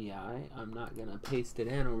 FBI. I'm not gonna paste it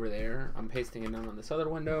in over there. I'm pasting it in on this other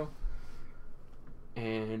window.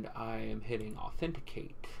 And I am hitting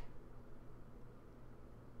authenticate.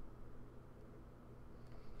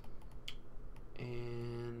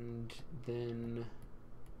 And then,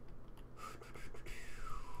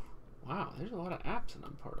 wow, there's a lot of apps that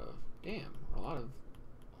I'm part of. Damn, a lot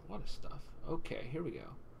of stuff. Okay, here we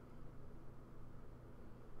go.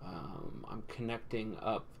 I'm connecting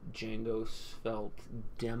up Django+Svelte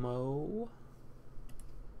demo.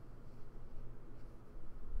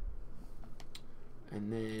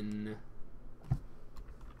 And then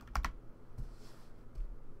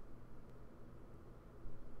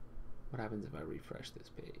What happens if I refresh this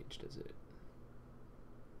page? Does it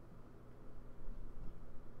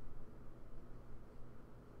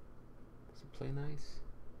play nice?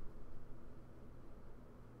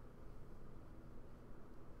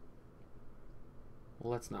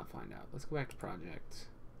 Well, let's not find out. Let's go back to projects.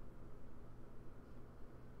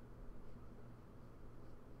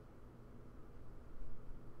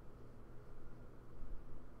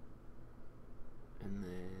 And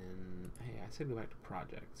then, hey, I said go back to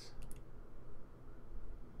projects.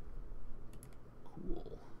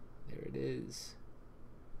 Cool. There it is.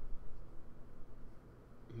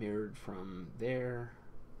 Mirrored from there.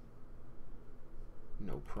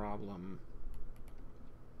 No problem.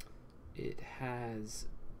 It has,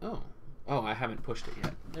 oh, I haven't pushed it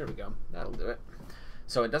yet. There we go. That'll do it.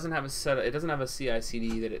 So it doesn't have a it doesn't have a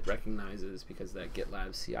CI/CD that it recognizes, because that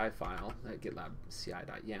GitLab CI file, that GitLab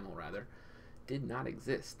CI.yaml rather, did not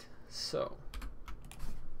exist. So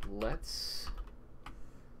let's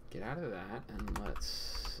get out of that and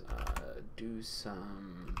let's do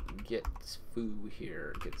some git foo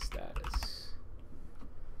here, git status.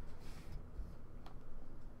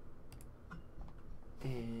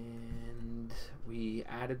 And we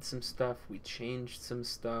added some stuff, we changed some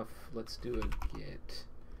stuff. Let's do a git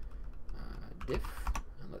diff,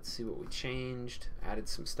 and let's see what we changed. Added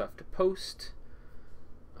some stuff to post,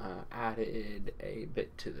 added a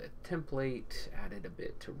bit to the template, added a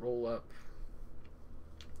bit to roll up,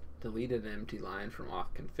 deleted an empty line from auth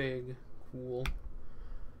config, cool,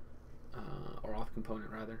 or auth component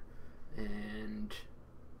rather, and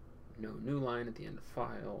no new line at the end of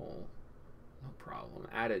file. No problem.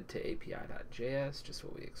 Added to api.js, just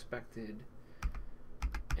what we expected.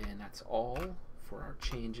 And that's all for our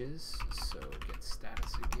changes. So get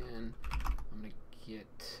status again. I'm going to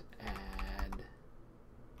git add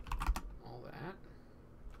all that.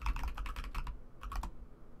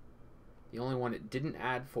 The only one it didn't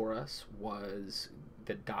add for us was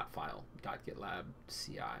the dot file, .gitlab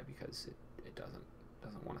CI, because it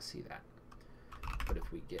doesn't want to see that. But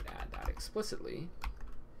if we git add that explicitly,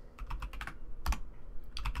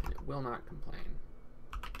 it will not complain.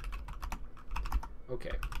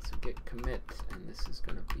 Okay, so git commit, and this is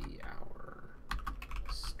going to be our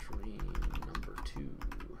stream number 2.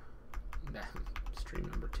 That stream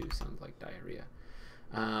number 2 sounds like diarrhea.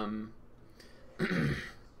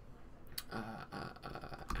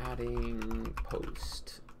 Adding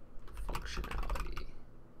post functionality.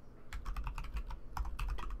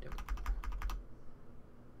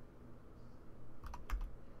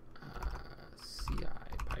 CI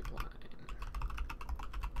pipeline.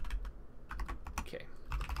 Okay,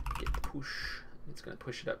 git push. It's going to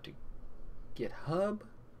push it up to GitHub,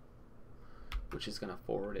 which is going to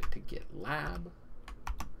forward it to GitLab,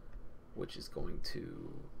 which is going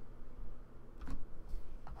to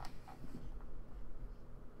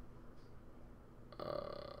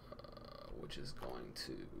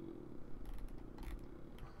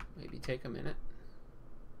maybe take a minute.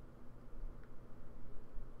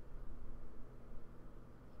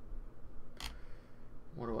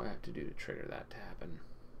 What do I have to do to trigger that to happen?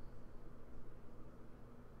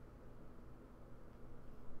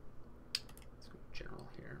 Let's go general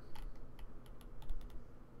here.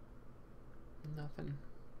 Nothing.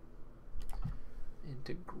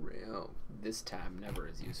 Integrate. Oh, this tab never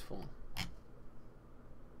is useful.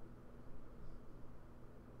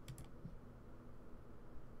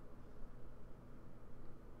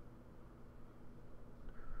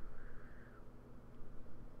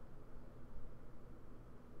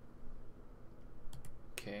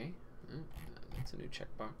 Okay, that's a new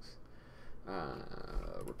checkbox.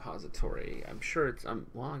 Repository. I'm sure it's.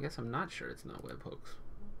 Well, I guess I'm not sure it's not webhooks.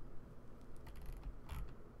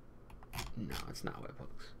 No, it's not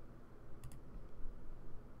webhooks.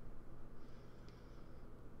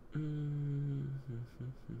 I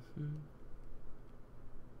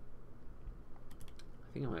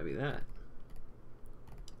think it might be that.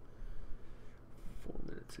 4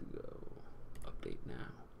 minutes ago. Update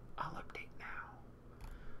now. I'll update now.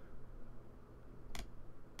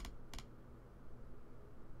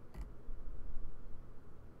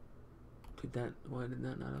 Why did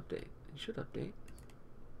that not update? It should update.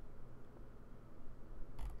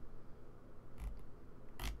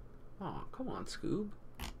 Oh, come on, Scoob.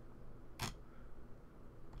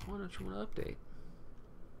 Why don't you want to update?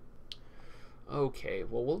 Okay,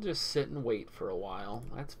 well, we'll just sit and wait for a while.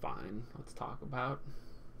 That's fine. Let's talk about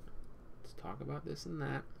this and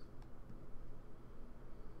that.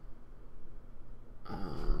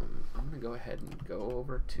 I'm gonna go ahead and go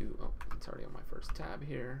over to, oh, it's already on my first tab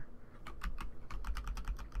here.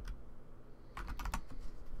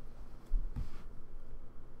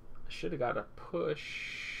 should have got a push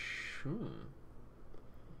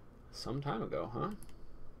some time ago, huh?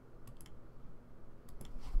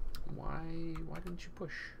 Why didn't you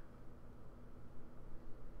push?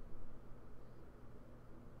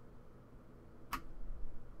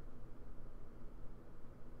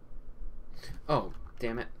 Oh,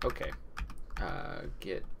 damn it. Okay.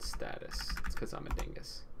 Get status. It's because I'm a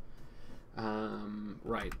dingus.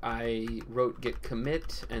 Right. I wrote get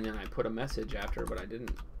commit and then I put a message after, but I didn't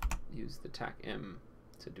use the tac M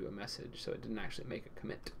to do a message, so it didn't actually make a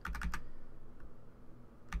commit.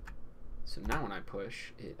 So now when I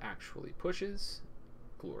push, it actually pushes.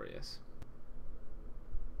 Glorious.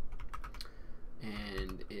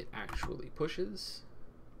 And it actually pushes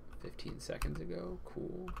 15 seconds ago.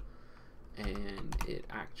 Cool. And it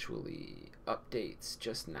actually updates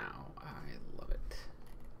just now. I love it.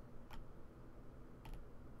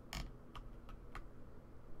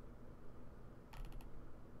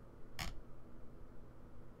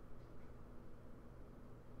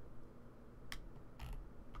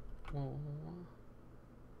 Whoa.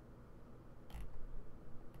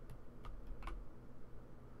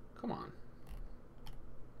 Come on.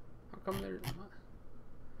 How come there's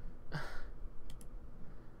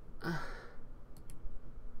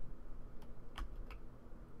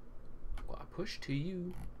well, I push to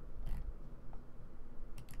you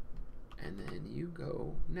and then you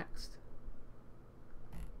go next.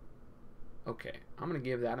 Okay, I'm gonna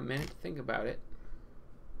give that a minute to think about it.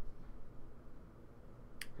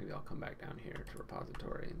 Maybe I'll come back down here to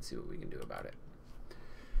repository and see what we can do about it.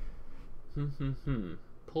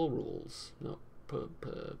 Pull rules. No.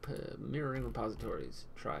 Mirroring repositories.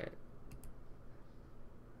 Try it.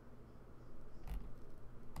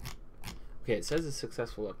 Okay, it says a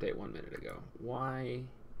successful update 1 minute ago. Why?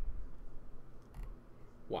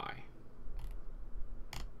 Why?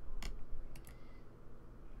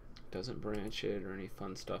 Doesn't branch it or any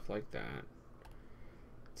fun stuff like that.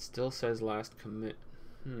 It still says last commit.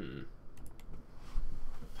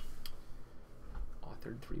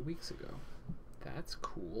 Authored 3 weeks ago. That's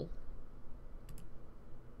cool.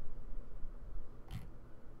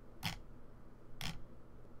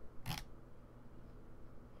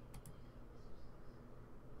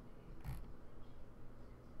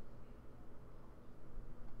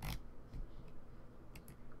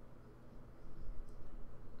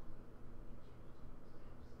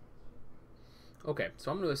 Okay,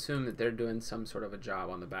 so I'm going to assume that they're doing some sort of a job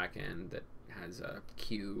on the back end that has a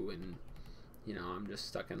queue, and you know, I'm just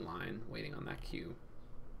stuck in line waiting on that queue.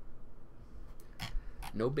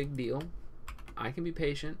 No big deal. I can be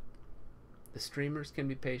patient. The streamers can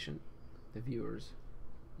be patient. The viewers,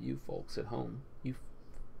 you folks at home, you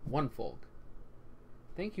one folk.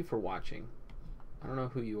 Thank you for watching. I don't know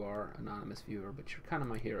who you are, anonymous viewer, but you're kind of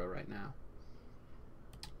my hero right now.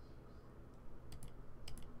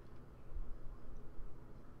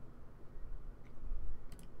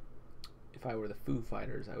 If I were the Foo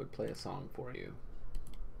Fighters, I would play a song for you.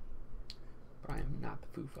 But I am not the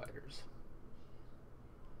Foo Fighters.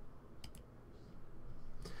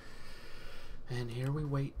 And here we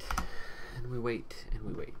wait, and we wait, and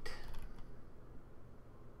we wait.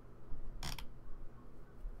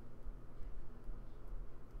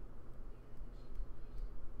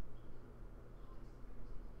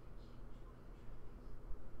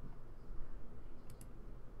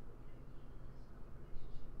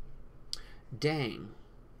 Dang.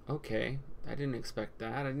 Okay. I didn't expect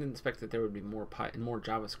that. I didn't expect that there would be more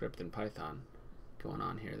JavaScript than Python going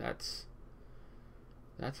on here. That's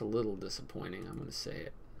a little disappointing, I'm going to say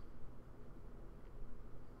it.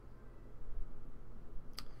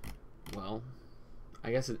 Well,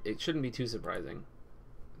 I guess it shouldn't be too surprising.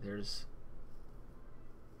 There's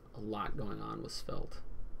a lot going on with Svelte.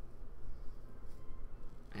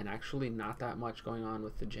 And actually not that much going on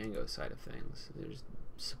with the Django side of things. There's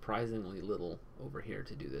surprisingly little over here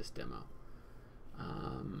to do this demo.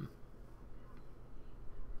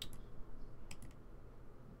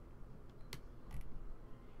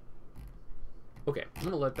 Okay, I'm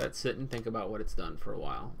gonna let that sit and think about what it's done for a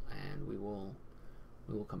while, and we will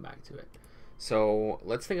come back to it. So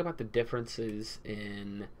let's think about the differences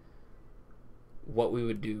in what we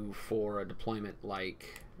would do for a deployment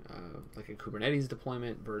like a Kubernetes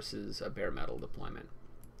deployment versus a bare metal deployment.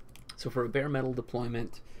 So for a bare metal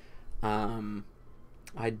deployment,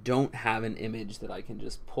 I don't have an image that I can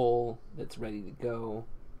just pull that's ready to go.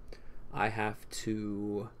 I have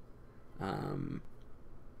to, I'm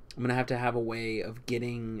going to have a way of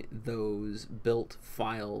getting those built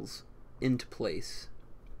files into place.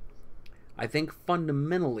 I think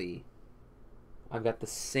fundamentally, I've got the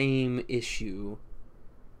same issue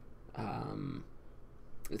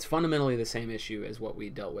it's fundamentally the same issue as what we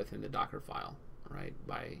dealt with in the Docker file, right?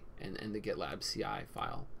 And the GitLab CI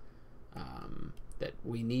file, that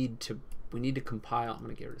we need to compile. I'm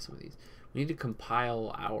going to get rid of some of these. We need to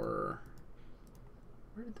compile our.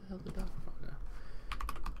 Where did the hell did the Docker file go?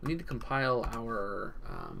 We need to compile our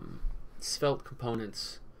Svelte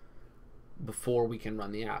components before we can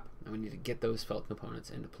run the app, and we need to get those Svelte components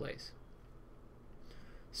into place.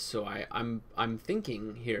 So I'm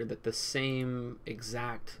thinking here that the same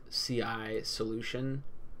exact CI solution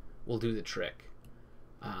will do the trick.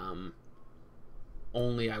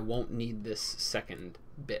 Only I won't need this second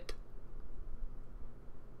bit.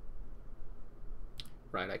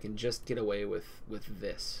 Right, I can just get away with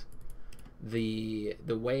this. The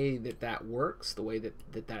way that works, the way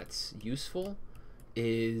that that's useful,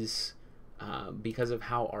 is because of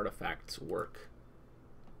how artifacts work.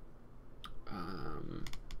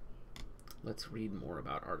 Let's read more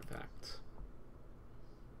about artifacts.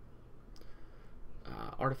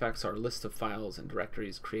 Artifacts are lists of files and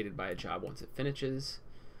directories created by a job once it finishes.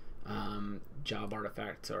 Job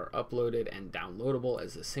artifacts are uploaded and downloadable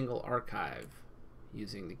as a single archive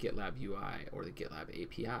using the GitLab UI or the GitLab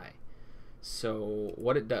API. So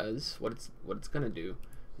what it does, what it's going to do,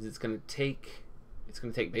 is it's going to take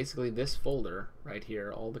basically this folder right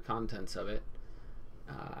here, all the contents of it,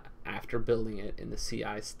 after building it in the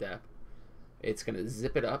CI step. It's going to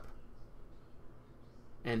zip it up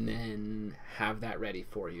and then have that ready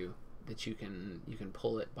for you, that you can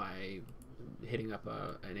pull it by hitting up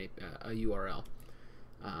a URL.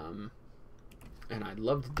 And I'd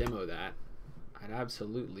love to demo that. I'd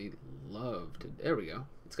absolutely love to. There we go.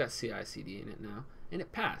 It's got CI/CD in it now, and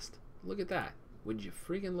it passed. Look at that. Would you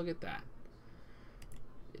freaking look at that?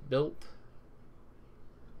 It built,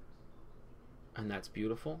 and that's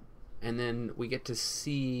beautiful. And then we get to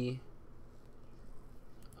see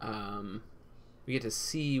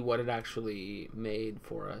what it actually made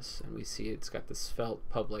for us, and we see it's got the Svelte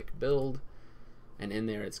public build, and in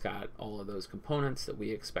there it's got all of those components that we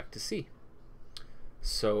expect to see.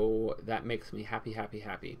 So that makes me happy.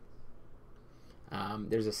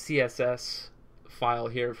 There's a CSS file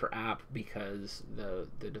here for app because the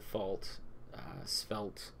default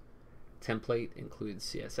Svelte template includes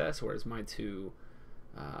CSS, whereas my two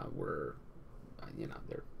were,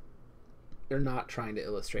 they're not trying to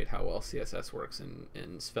illustrate how well CSS works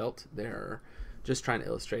in Svelte. They're just trying to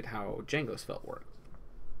illustrate how Django+Svelte works.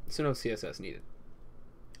 So no CSS needed.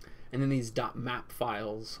 And then these .map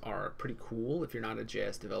files are pretty cool. If you're not a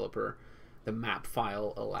JS developer, the map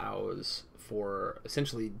file allows for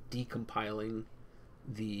essentially decompiling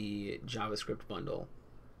the JavaScript bundle,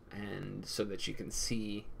 and so that you can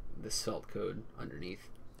see the Svelte code underneath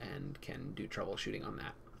and can do troubleshooting on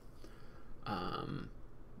that.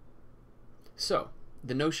 So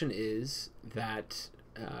the notion is that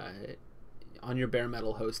on your bare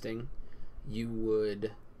metal hosting, you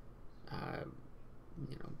would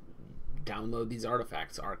download these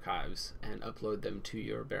artifacts archives and upload them to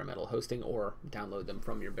your bare metal hosting, or download them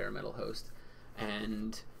from your bare metal host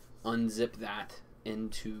and unzip that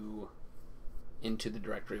into the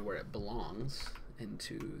directory where it belongs,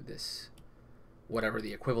 into this, whatever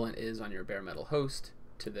the equivalent is on your bare metal host,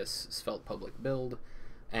 to this Svelte public build.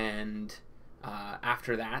 And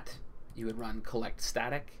after that, you would run collect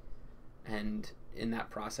static, and in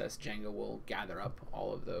that process Django will gather up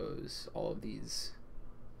all of these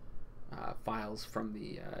files from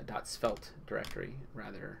the .svelte directory,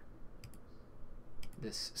 rather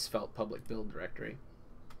this Svelte public build directory,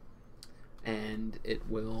 and it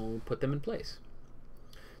will put them in place.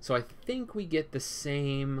 So I think we get the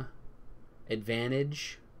same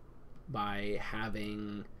advantage by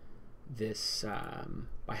having this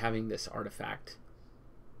artifact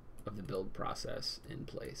of the build process in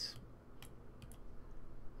place.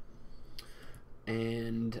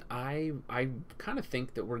 And I kind of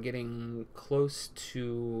think that we're getting close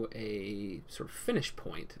to a sort of finish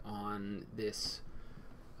point on this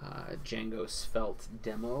Django+Svelte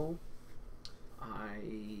demo.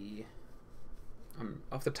 I'm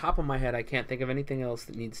off the top of my head, I can't think of anything else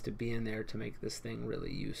that needs to be in there to make this thing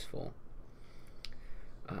really useful.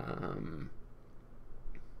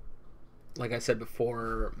 Like I said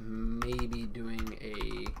before, maybe doing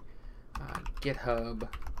a GitHub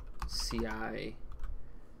CI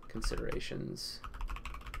considerations,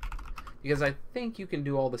 because I think you can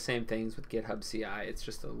do all the same things with GitHub CI. It's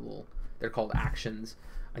just a little, they're called actions.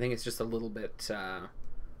 I think it's just a little bit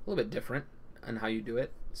different on how you do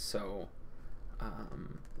it. So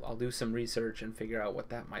I'll do some research and figure out what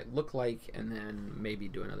that might look like, and then maybe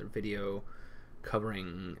do another video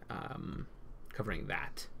covering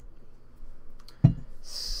that.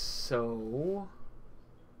 So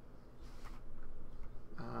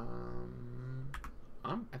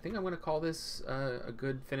I think I'm going to call this a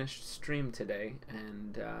good finished stream today,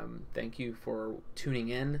 and thank you for tuning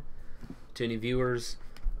in to any viewers,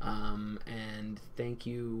 and thank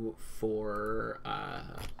you for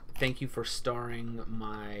starring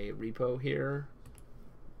my repo here,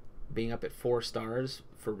 being up at 4 stars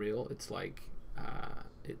for real. It's like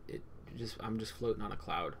I'm just floating on a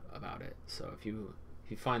cloud about it. So if you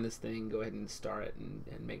find this thing, go ahead and star it and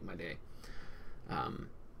make my day.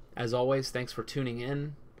 As always, thanks for tuning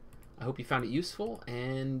in. I hope you found it useful,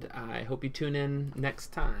 and I hope you tune in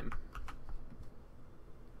next time.